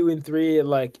 2 and 3.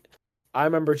 Like, I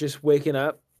remember just waking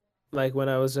up, like when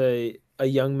I was a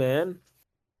young man,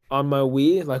 on my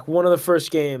Wii. Like one of the first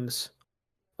games,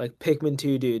 like Pikmin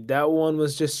 2, dude. That one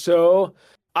was just so.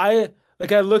 I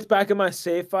looked back at my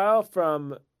save file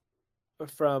from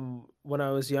when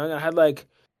I was young. I had like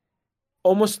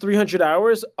almost 300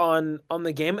 hours on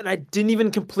the game, and I didn't even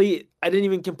complete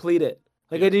it.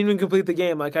 Like, I didn't even complete the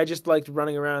game. Like, I just liked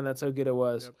running around. That's how good it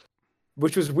was.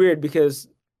 Which was weird because,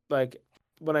 like,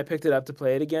 when I picked it up to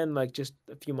play it again, like, just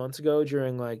a few months ago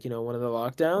during, like, one of the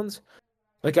lockdowns,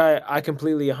 like, I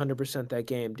completely 100% that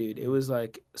game, dude. It was,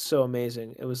 like, so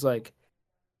amazing. It was, like,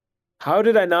 how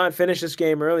did I not finish this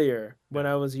game earlier when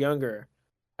I was younger?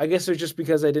 I guess it was just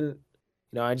because I didn't,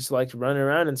 I just liked running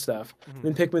around and stuff.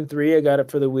 Then Pikmin 3, I got it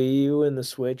for the Wii U and the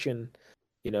Switch and,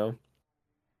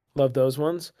 love those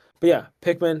ones. But yeah,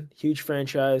 Pikmin, huge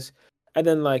franchise. And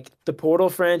then like the Portal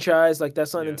franchise, like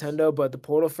that's not Nintendo, but the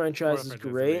Portal franchise is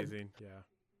great. Amazing.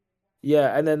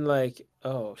 Yeah, and then like,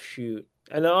 oh shoot.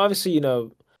 And then obviously,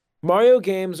 Mario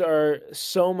games are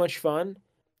so much fun.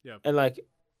 Yeah. And like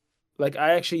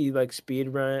I actually like speed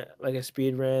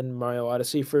ran Mario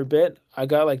Odyssey for a bit. I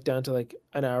got like down to like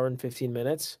an hour and 15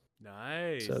 minutes.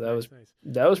 Nice. So that nice, was nice.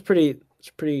 that was pretty. It's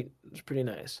pretty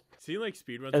nice. Seeing like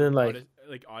speedruns And then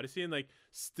like Odyssey, and like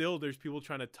still there's people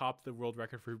trying to top the world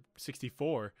record for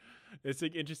 64. It's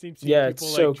like interesting seeing Yeah, people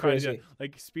it's like so trying to crazy.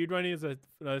 like speedrunning is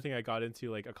another thing I got into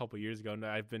like a couple years ago, and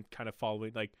I've been kind of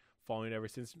following it ever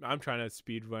since. I'm trying to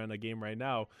speed run a game right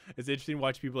now. It's interesting to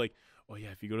watch people like, oh yeah,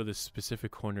 if you go to this specific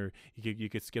corner, you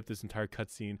could skip this entire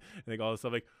cutscene and like all this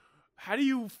stuff. Like, how do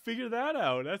you figure that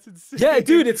out? That's insane. Yeah,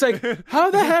 dude, it's like,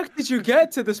 how the heck did you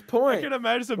get to this I point? can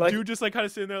imagine some Like- dude just like kind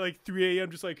of sitting there like 3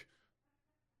 a.m. just like.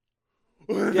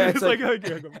 Yeah, it's like- write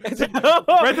It's that down.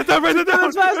 Write that down.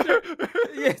 It's faster.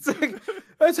 Yeah, it's like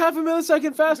it's half a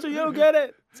millisecond faster. You'll get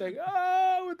it. It's like,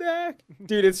 oh, what the heck,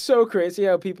 dude? It's so crazy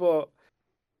how people,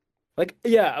 like,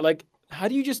 yeah, like, how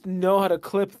do you just know how to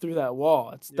clip through that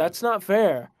wall? That's not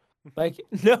fair. Like,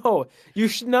 no, you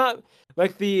should not.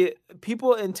 Like, the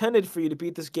people intended for you to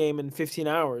beat this game in 15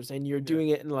 hours, and you're doing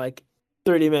it in like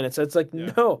 30 minutes. That's like,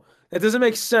 no, that doesn't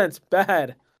make sense.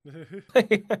 Bad.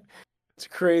 It's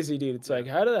crazy, dude. It's like,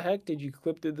 how the heck did you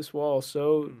clip through this wall?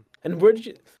 So, and where'd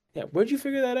you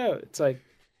figure that out? It's like,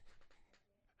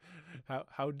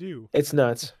 how do? It's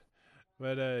nuts.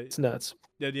 But It's nuts.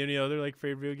 yeah, do you have any other like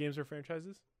favorite video games or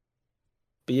franchises?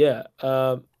 But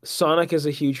yeah, Sonic is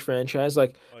a huge franchise.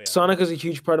 Like, Oh yeah. Sonic is a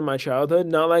huge part of my childhood.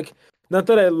 Not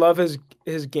that I love his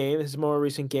more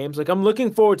recent games. Like, I'm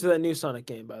looking forward to that new Sonic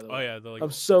game, by the way. Oh yeah, the, like,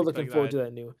 I'm so like looking forward to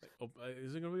that new.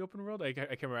 Is it gonna be open world? I can't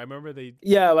remember. I remember they.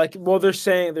 Yeah, like, well, they're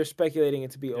speculating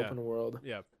it to be open world.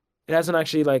 Yeah. It hasn't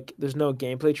actually, like, there's no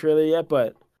gameplay trailer yet,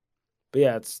 but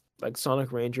yeah, it's like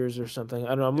Sonic Rangers or something. I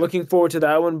don't know. I'm looking forward to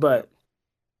that one, but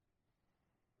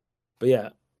yeah,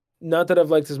 not that I've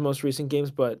liked his most recent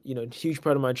games, but huge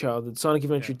part of my childhood. Sonic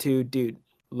Adventure 2, dude,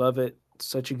 love it.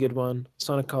 Such a good one.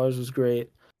 Sonic Colors was great.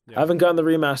 Yeah. I haven't gotten the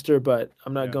remaster, but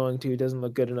I'm not Yeah. going to. It doesn't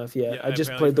look good enough yet. Yeah, I just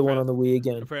apparently- played the one on the Wii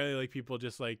again. Apparently, like people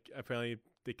just like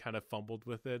they kind of fumbled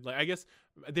with it. Like I guess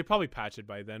they probably patched it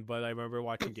by then, but I remember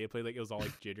watching gameplay. Like it was all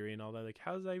like jittery and all that. Like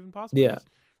how is that even possible? Yeah. Just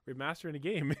remastering a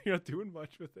game, you're not doing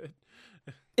much with it.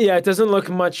 Yeah, it doesn't look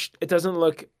much. It doesn't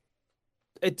look.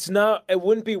 It's not. It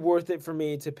wouldn't be worth it for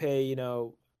me to pay,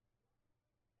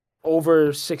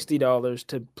 over $60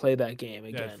 to play that game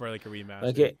again. Yeah, for like a remaster.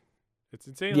 Like it's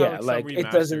insane. yeah, how like, some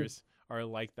it doesn't- remasters are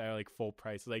like that, are like full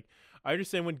price. Like I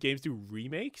understand when games do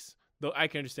remakes, though. I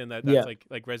can understand that. That's Yeah.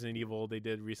 like Resident Evil they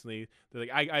did recently. They're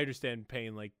like I understand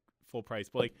paying like full price,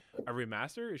 but like a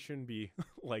remaster, it shouldn't be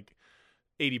like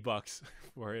 $80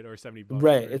 for it or $70.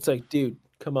 right. for it. It's like, dude,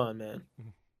 come on, man.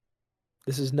 Mhm.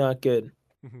 This is not good.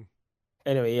 Mhm.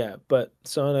 Anyway, yeah, but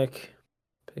Sonic,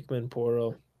 Pikmin,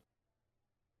 Portal.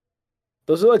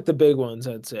 Those are like the big ones,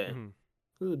 I'd say. Mhm.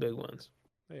 Those are the big ones.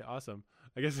 Hey, awesome.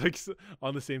 I guess like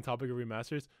on the same topic of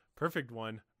remasters, perfect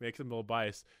one makes them a little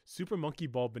biased. Super Monkey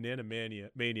Ball Banana Mania.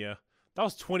 That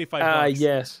was $25.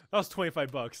 Yes. That was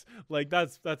 $25. Like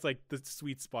that's like the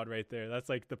sweet spot right there. That's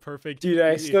like the perfect. Dude,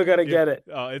 I still gotta get it.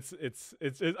 Oh, it's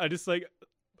I just like,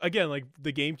 again, like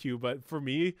the GameCube, but for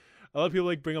me, a lot of people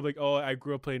like bring up like, oh, I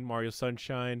grew up playing Mario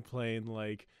Sunshine, playing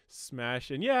like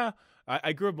Smash, and yeah,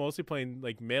 I grew up mostly playing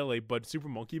like Melee, but Super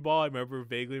Monkey Ball, I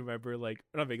vaguely remember like,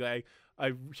 not vaguely,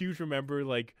 I huge remember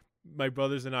like my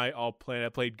brothers and I all playing. I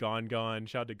played Gone Gone.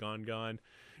 Shout out to Gone Gone.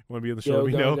 Want to be on the show? Yo,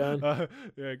 Let me Gone know.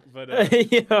 Gone.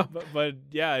 But Yeah. but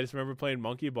yeah, I just remember playing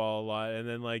Monkey Ball a lot, and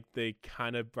then like they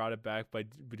kind of brought it back by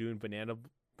doing Banana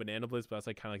Blitz, but that's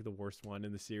like kind of like the worst one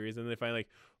in the series. And they finally like,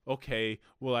 okay,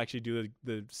 we'll actually do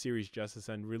the series justice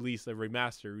and release a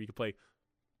remaster. You can play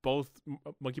both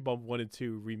Monkey Ball 1 and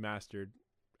 2 remastered,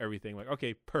 everything. Like,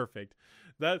 okay, perfect.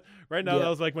 That right now, Yeah. that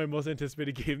was like my most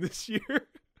anticipated game this year.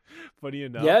 Funny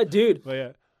enough. Yeah, dude. But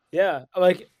yeah. Yeah,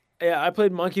 like, yeah, I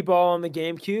played Monkey Ball on the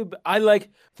GameCube.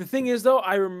 The thing is though,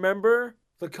 I remember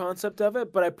the concept of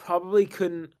it, but I probably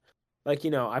couldn't,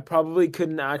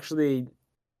 actually,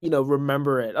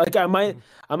 remember it. Like I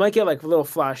might get like little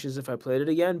flashes if I played it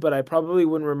again, but I probably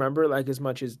wouldn't remember it like as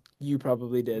much as you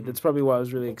probably did. Mhm. That's probably why it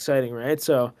was really exciting, right?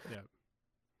 So Yeah.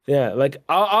 yeah, like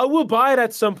I will buy it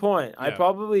at some point. I Yeah.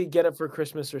 probably get it for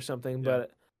Christmas or something, Yeah.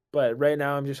 but right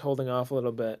now I'm just holding off a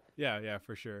little bit. Yeah,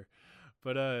 for sure.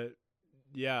 But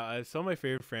yeah, some of my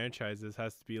favorite franchises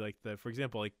has to be like for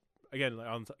example, like again,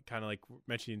 on kind of like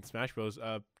mentioning Smash Bros.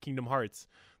 Kingdom Hearts.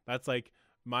 That's like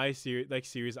my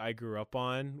series I grew up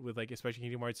on with, like, especially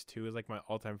Kingdom Hearts 2 is like my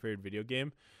all-time favorite video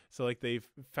game. So like the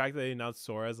fact that they announced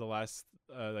Sora as the last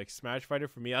like Smash fighter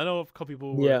for me, I know a couple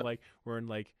people weren't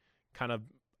like kind of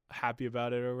happy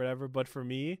about it or whatever, but for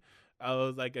me, I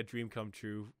was like a dream come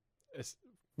true.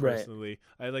 Personally,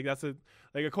 I like that's a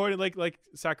like according like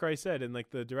Sakurai said, and like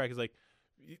the direct is like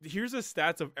here's the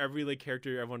stats of every like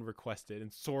character everyone requested,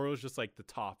 and Soro's just like the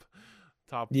top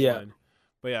Yeah. one.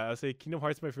 But yeah, I'll say Kingdom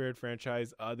Hearts is my favorite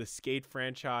franchise. The Skate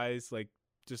franchise, like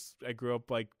just I grew up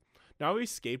like not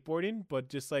always skateboarding, but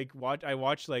just like I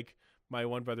watched like my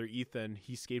one brother Ethan,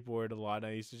 he skateboarded a lot, and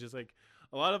I used to just like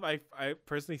a lot of I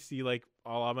personally see like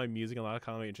a lot of my music, a lot of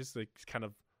kind of my interests like kind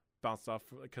of bounced off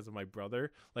because of my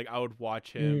brother. Like I would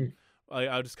watch him,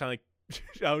 I would just kind of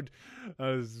like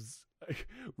I was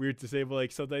weird to say, but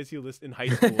like sometimes he would listen in high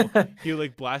school, he would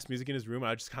like blast music in his room, and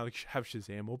I would just kind of like have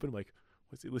Shazam open. I'm like,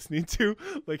 what's he listening to?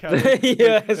 Like how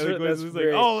yeah, that's like,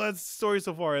 oh, that's Story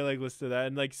So Far. I like listen to that,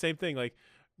 and like same thing. Like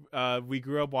we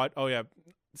grew up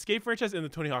Skate franchise and the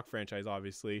Tony Hawk franchise,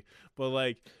 obviously, but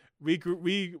like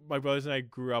my brothers and I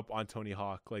grew up on Tony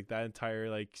Hawk, like that entire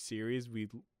like series. We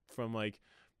from like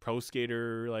Pro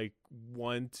Skater like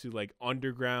 1 to like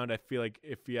Underground. I feel like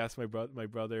if you ask my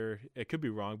brother, it could be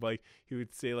wrong, but like he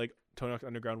would say like Tony Hawk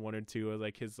Underground 1 and 2 was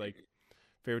like his like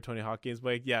favorite Tony Hawk games.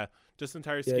 But like, yeah, just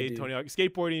entire Tony Hawk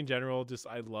skateboarding in general. Just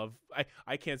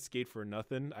I can't skate for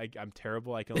nothing. I'm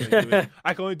terrible. I can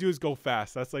only do is go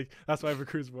fast. That's why I have a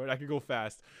cruise board. I can go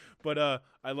fast. But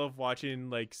I love watching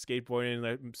like skateboarding.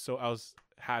 Like, so I was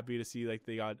happy to see like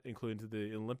they got included into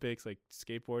the Olympics, like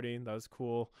skateboarding. That was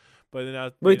cool. But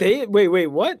then wait,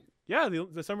 what? Yeah,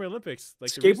 the Summer Olympics.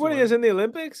 Like skateboarding is in the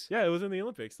Olympics? Yeah, it was in the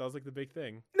Olympics. That was like the big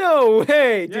thing. No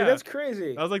way, dude. Yeah. That's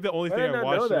crazy. That was like the only thing I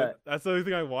watched. That. That's the only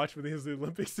thing I watched when it was the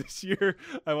Olympics this year.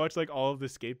 I watched like all of the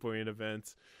skateboarding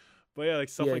events. But yeah, like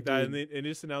stuff like that. And they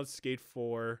just announced Skate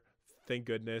 4. Thank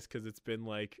goodness, because it's been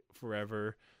like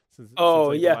forever since the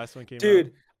last one came out.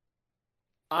 Dude,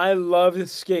 I loved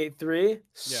Skate 3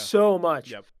 so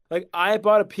much. Yep. Like I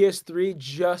bought a PS3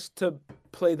 just to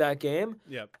play that game.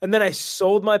 Yep. And then I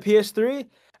sold my PS3,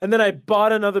 and then I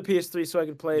bought another PS3 so I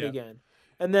could play it again.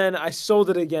 And then I sold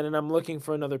it again, and I'm looking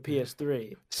for another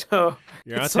PS3. So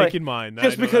you're not taking mine.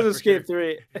 Just because of Skate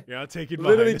 3. You're not taking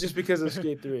mine. Literally just just because of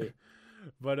Skate 3.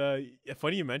 But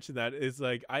funny you mentioned that. Is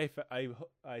like I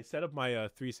set up my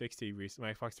 360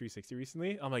 my Xbox 360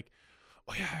 recently. I'm like,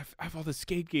 oh yeah, I have all the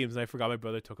skate games, and I forgot my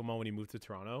brother took them all when he moved to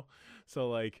Toronto. So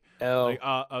like, L. Like,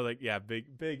 I was like, yeah,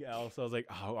 big L. So I was like,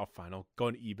 oh, fine, I'll go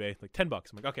on eBay, like $10. I'm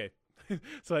like, okay.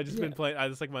 So I just been playing. I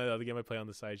just like my other game I play on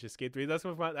the side, just Skate 3. That's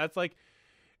like,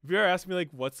 if you're asking me like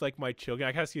what's like my chill game,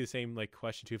 I can ask you the same like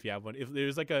question too if you have one. If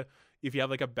you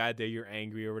have like a bad day, you're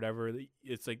angry or whatever,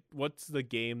 it's like, what's the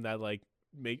game that like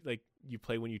make like you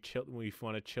play when you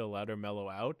want to chill out or mellow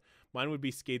out? Mine would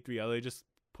be Skate 3. I just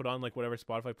put on like whatever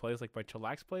Spotify plays, like my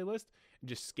chillax playlist, and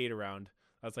just skate around.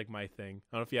 That's like my thing.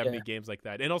 I don't know if you have any games like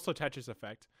that. And also Tetris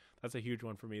Effect. That's a huge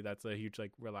one for me. That's a huge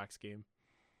like relax game.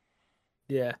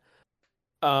 Yeah.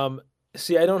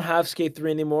 See, I don't have Skate 3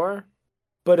 anymore,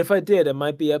 but if I did, it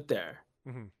might be up there.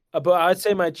 Mm-hmm. But I'd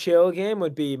say my chill game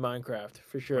would be Minecraft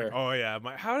for sure. Like, oh yeah,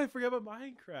 how did I forget about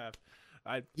Minecraft?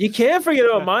 You can't forget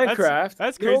about Minecraft.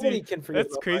 That's crazy. Nobody can forget.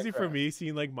 That's about crazy Minecraft. for me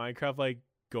seeing like Minecraft like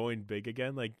going big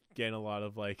again, like getting a lot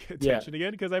of like attention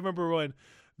again. Because I remember when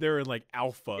they were in like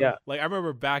alpha. Yeah. Like I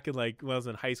remember back in like when I was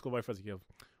in high school, my friends like,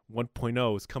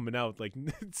 1.0 is coming out, like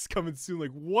it's coming soon.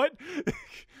 Like what?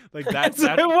 Like that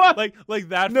what? like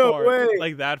that no far, way.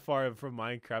 like that far from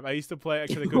Minecraft. I used to play. I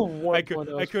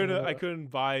couldn't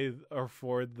buy or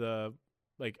afford the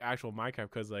like actual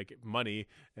Minecraft because like money,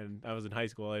 and I was in high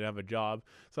school. I didn't have a job,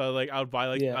 so like I would buy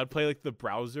like I'd play like the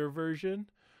browser version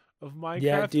of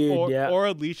Minecraft, or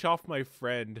I'd leash off my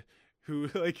friend who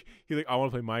like I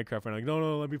want to play Minecraft, and I'm like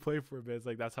no let me play for a bit. It's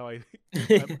like that's how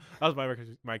that was my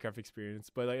Minecraft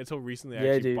experience. But like until recently,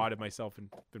 I actually bought it myself and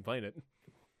been playing it.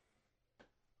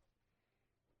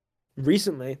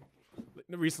 Recently,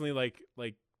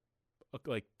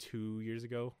 like 2 years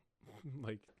ago,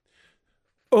 like.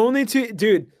 Only two,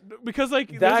 dude. Because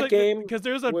like that game. Because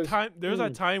there was a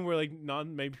time where like not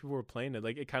many people were playing it.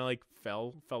 Like it kind of like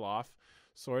fell off,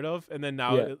 sort of. And then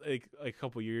now like a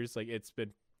couple years, like it's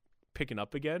been picking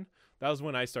up again. That was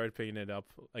when I started picking it up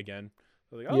again.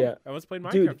 I was like, I was playing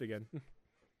Minecraft again.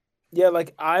 Yeah,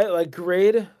 like I like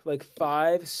grade like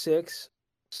 5, 6,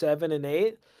 7, and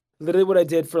 8. Literally, what I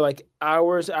did for like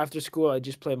hours after school, I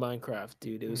just played Minecraft,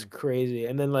 dude. It was crazy.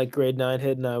 And then like grade 9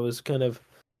 hit, and I was kind of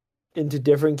into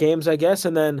different games, I guess.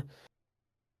 And then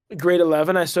grade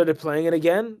 11, I started playing it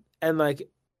again, and like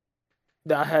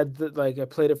I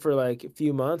played it for like a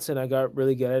few months, and I got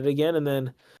really good at it again. And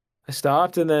then I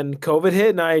stopped, and then COVID hit,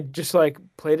 and I just like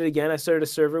played it again. I started a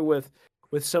server with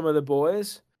some of the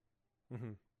boys,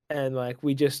 and like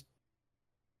we just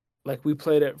like we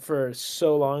played it for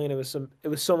so long, and it was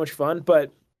so much fun. But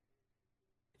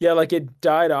yeah, like it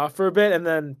died off for a bit, and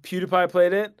then PewDiePie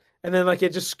played it, and then like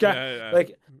it just got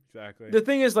like Exactly. The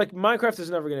thing is, like, Minecraft is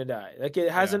never gonna die. Like, it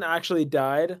hasn't actually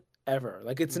died ever.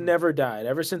 Like, it's never died.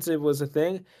 Ever since it was a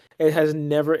thing,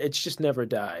 it's just never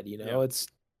died, you know? It's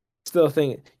still a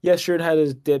thing. Yes, sure, it had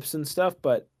its dips and stuff,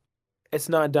 but it's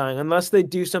not dying. Unless they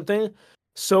do something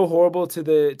so horrible to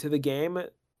the game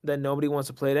that nobody wants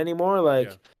to play it anymore.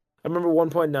 Like, I remember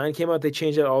 1.9 came out, they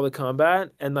changed out all the combat,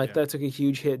 and, like, that took a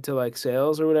huge hit to, like,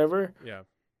 sales or whatever. Yeah.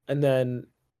 And then,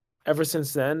 ever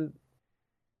since then,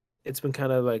 it's been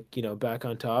kind of, like, you know, back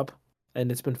on top,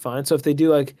 and it's been fine. So if they do,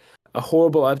 like, a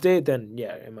horrible update, then,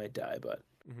 yeah, it might die, but...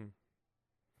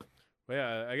 Well,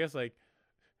 yeah, I guess, I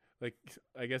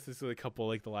guess this is a couple,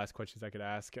 like, the last questions I could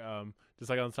ask. Just,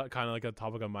 like, on kind of, like, a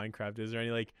topic on Minecraft, is there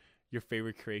any, like, your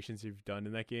favorite creations you've done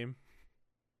in that game?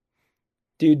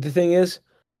 Dude, the thing is,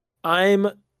 I'm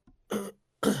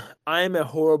a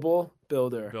horrible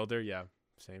builder. Builder, yeah,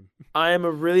 same. I am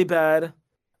a really bad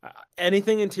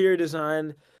anything interior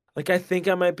design. Like, I think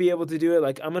I might be able to do it.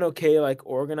 Like, I'm an okay, like,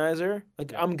 organizer.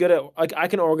 Like, I'm good at, like, I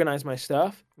can organize my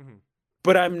stuff,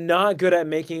 but I'm not good at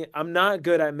making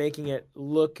it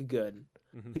look good.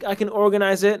 Like, I can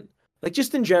organize it, like,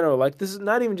 just in general. Like, this is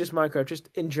not even just Minecraft, just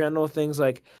in general things.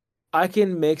 Like, I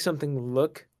can make something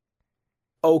look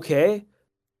okay,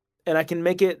 and I can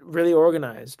make it really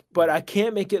organized, but I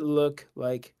can't make it look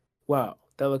like, wow,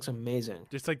 that looks amazing.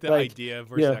 Just like the idea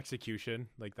versus execution,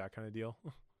 like that kind of deal.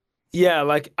 Yeah,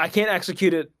 like, I can't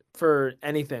execute it for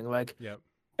anything. Like,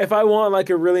 if I want, like,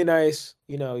 a really nice,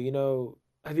 you know,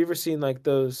 have you ever seen, like,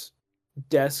 those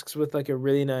desks with, like, a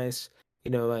really nice,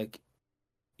 like,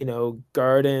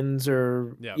 gardens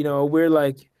or, a weird,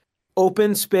 like,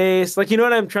 open space? Like, you know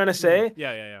what I'm trying to say?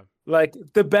 Yeah. Like,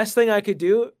 the best thing I could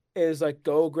do is, like,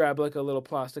 go grab, like, a little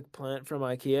plastic plant from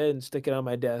IKEA and stick it on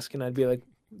my desk, and I'd be like,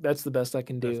 that's the best I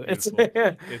can do. It's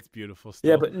beautiful still.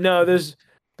 Yeah, but no, there's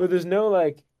no,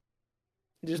 like,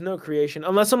 there's no creation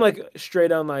unless I'm, like,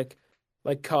 straight on, like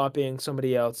copying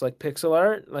somebody else, like pixel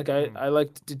art. Like, I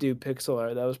liked to do pixel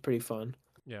art. That was pretty fun.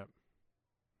 Yeah.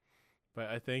 But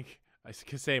I think I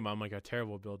could say I'm, like, a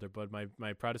terrible builder, but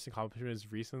my proudest accomplishment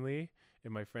is recently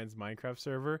in my friend's Minecraft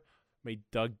server, made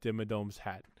Doug Dimmadome's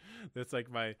hat. That's like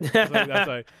that's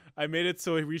why I made it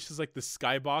so it reaches, like, the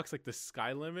skybox, like the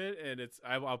sky limit, and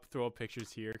I'll throw up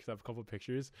pictures here because I have a couple of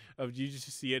pictures of you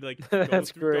just see it, like,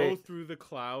 go through the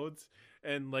clouds,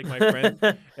 and, like, my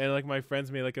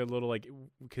friends made, like, a little, like,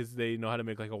 because they know how to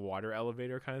make, like, a water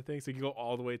elevator kind of thing, so you can go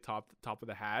all the way top of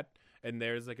the hat, and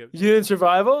there's, like, you did in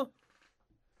survival.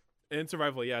 In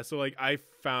survival, yeah. So, like, I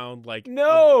found, like,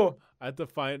 I had to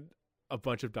find a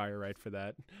bunch of diorite for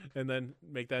that, and then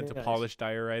make that into polished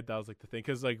diorite. That was, like, the thing,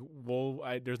 because, like, wool,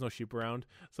 there's no sheep around,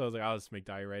 so I was like, I'll just make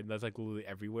diorite, and that's, like, literally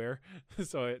everywhere.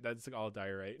 So that's, like, all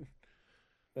diorite.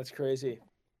 That's crazy.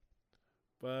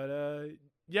 But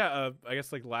yeah, I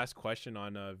guess, like, last question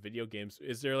on video games.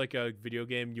 Is there, like, a video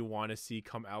game you want to see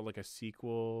come out, like a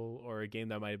sequel, or a game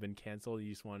that might have been canceled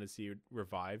you just want to see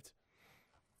revived?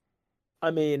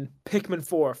 I mean, Pikmin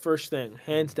 4, first thing,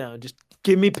 hands down. Just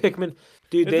give me Pikmin,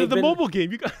 dude. The mobile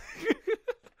game. You got.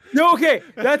 No, okay,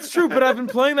 that's true. But I've been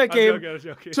playing that game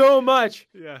so much.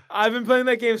 Yeah, I've been playing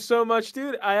that game so much,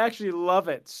 dude. I actually love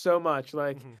it so much.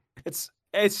 Like, it's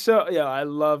so I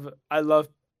love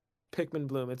Pikmin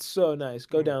Bloom. It's so nice.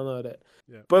 Go download it.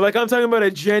 Yeah. But, like, I'm talking about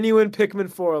a genuine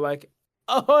Pikmin 4. Like,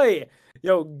 ahoy!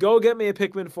 Yo, go get me a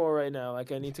Pikmin 4 right now.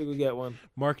 Like, I need to go get one.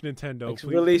 Mark Nintendo, like,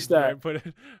 please release that.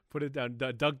 Put it down.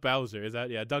 Doug Bowser, is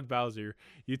that? Yeah, Doug Bowser.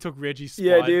 You took Reggie's spot.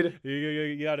 Yeah, dude.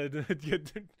 You gotta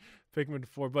get Pikmin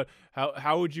 4. But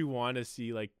how would you want to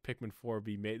see, like, Pikmin 4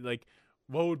 be made? Like,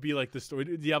 what would be, like, the story?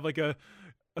 Do you have, like, a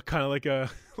kind of like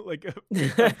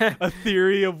a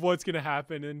theory of what's gonna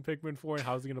happen in Pikmin 4 and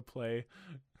how's it gonna play?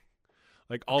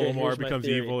 Like, Olimar becomes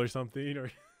evil or something,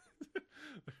 or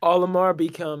Olimar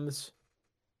becomes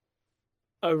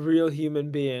a real human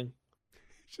being.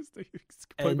 Just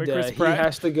and by Chris Pratt. He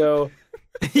has to go.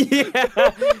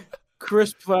 Yeah,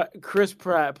 Chris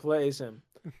Pratt plays him,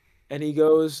 and he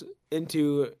goes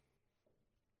into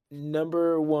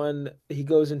He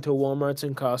goes into Walmart's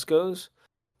and Costco's,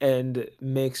 and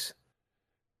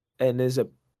is a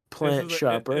plant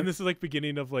shopper. And this is, like,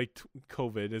 beginning of, like,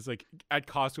 COVID. It's like at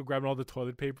Costco grabbing all the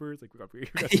toilet paper. It's like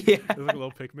yeah, there's, like, a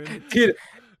little Pikmin. Dude,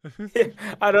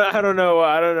 I don't know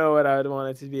what I would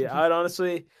want it to be. I'd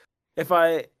honestly, if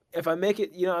I if I make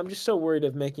it, I'm just so worried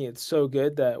of making it so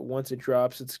good that once it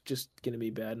drops, it's just gonna be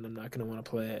bad, and I'm not gonna want to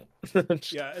play it.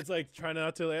 Yeah, it's like trying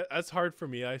not to. That's hard for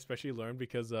me. I especially learned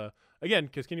because, again,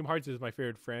 because Kingdom Hearts is my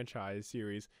favorite franchise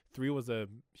series. 3 was a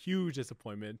huge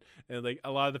disappointment, and like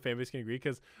a lot of the fan base can agree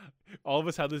because all of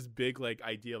us had this big like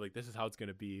idea, like this is how it's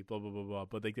gonna be, blah blah blah blah.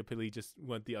 But they completely just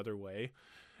went the other way.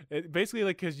 Basically,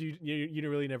 like because you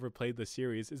really never played the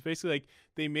series. It's basically like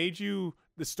they made you.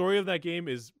 The story of that game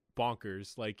is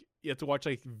bonkers. Like you have to watch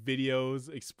like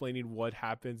videos explaining what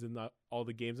happens in all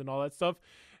the games and all that stuff.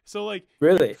 So like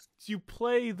really, you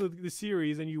play the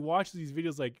series and you watch these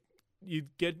videos, like you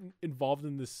get involved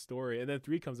in this story, and then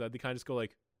 3 comes out, they kind of just go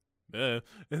like, and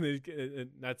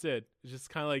that's it. It's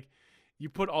just kind of like you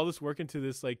put all this work into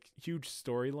this like huge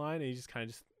storyline, and you just kind of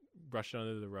just brush it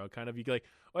under the rug. Kind of you go like,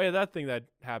 oh yeah, that thing that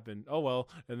happened. Oh well,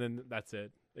 and then that's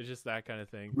it. It's just that kind of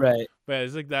thing. Right. But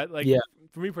it's like that, like, yeah.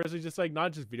 For me personally, just like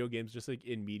not just video games, just like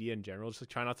in media in general, just like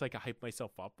try not to like hype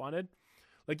myself up on it.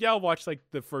 Like, yeah, I'll watch like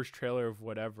the first trailer of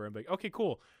whatever. I'm like, okay,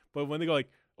 cool. But when they go like,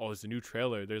 oh, it's a new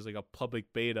trailer, there's like a public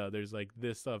beta, there's like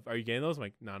this stuff. Are you getting those? I'm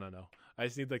like, no. I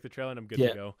just need like the trailer and I'm good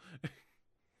to go.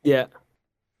 Yeah.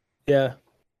 Yeah.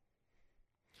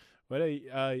 But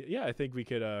yeah, I think we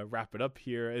could wrap it up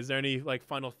here. Is there any like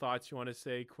final thoughts you want to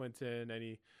say, Quenton?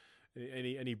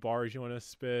 Any bars you want to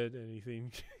spit?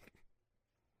 Anything?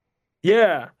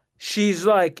 Yeah. She's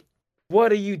like,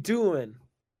 what are you doing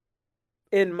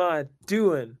in my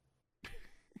doing?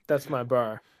 That's my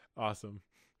bar. Awesome.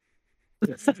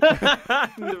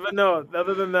 But no,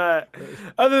 other than that,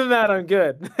 I'm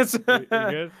good. You're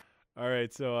good? All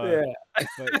right. So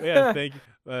yeah, thank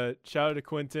you. Shout out to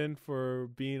Quenton for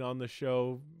being on the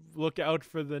show. Look out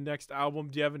for the next album.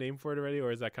 Do you have a name for it already,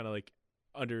 or is that kind of like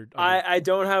under I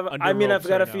don't have. I mean, I've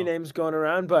got a few names going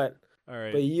around, but all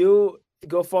right. But you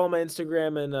go follow my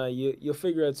Instagram, and you'll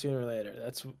figure it out sooner or later.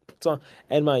 That's on,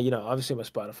 and my obviously my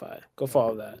Spotify. Go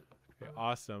follow that. Okay,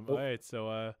 awesome. All right.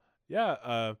 So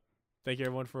yeah. Thank you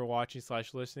everyone for watching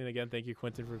 / listening. Again, thank you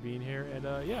Quenton for being here, and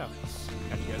yeah,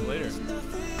 catch you guys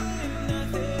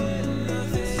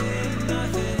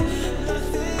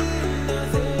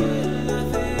later.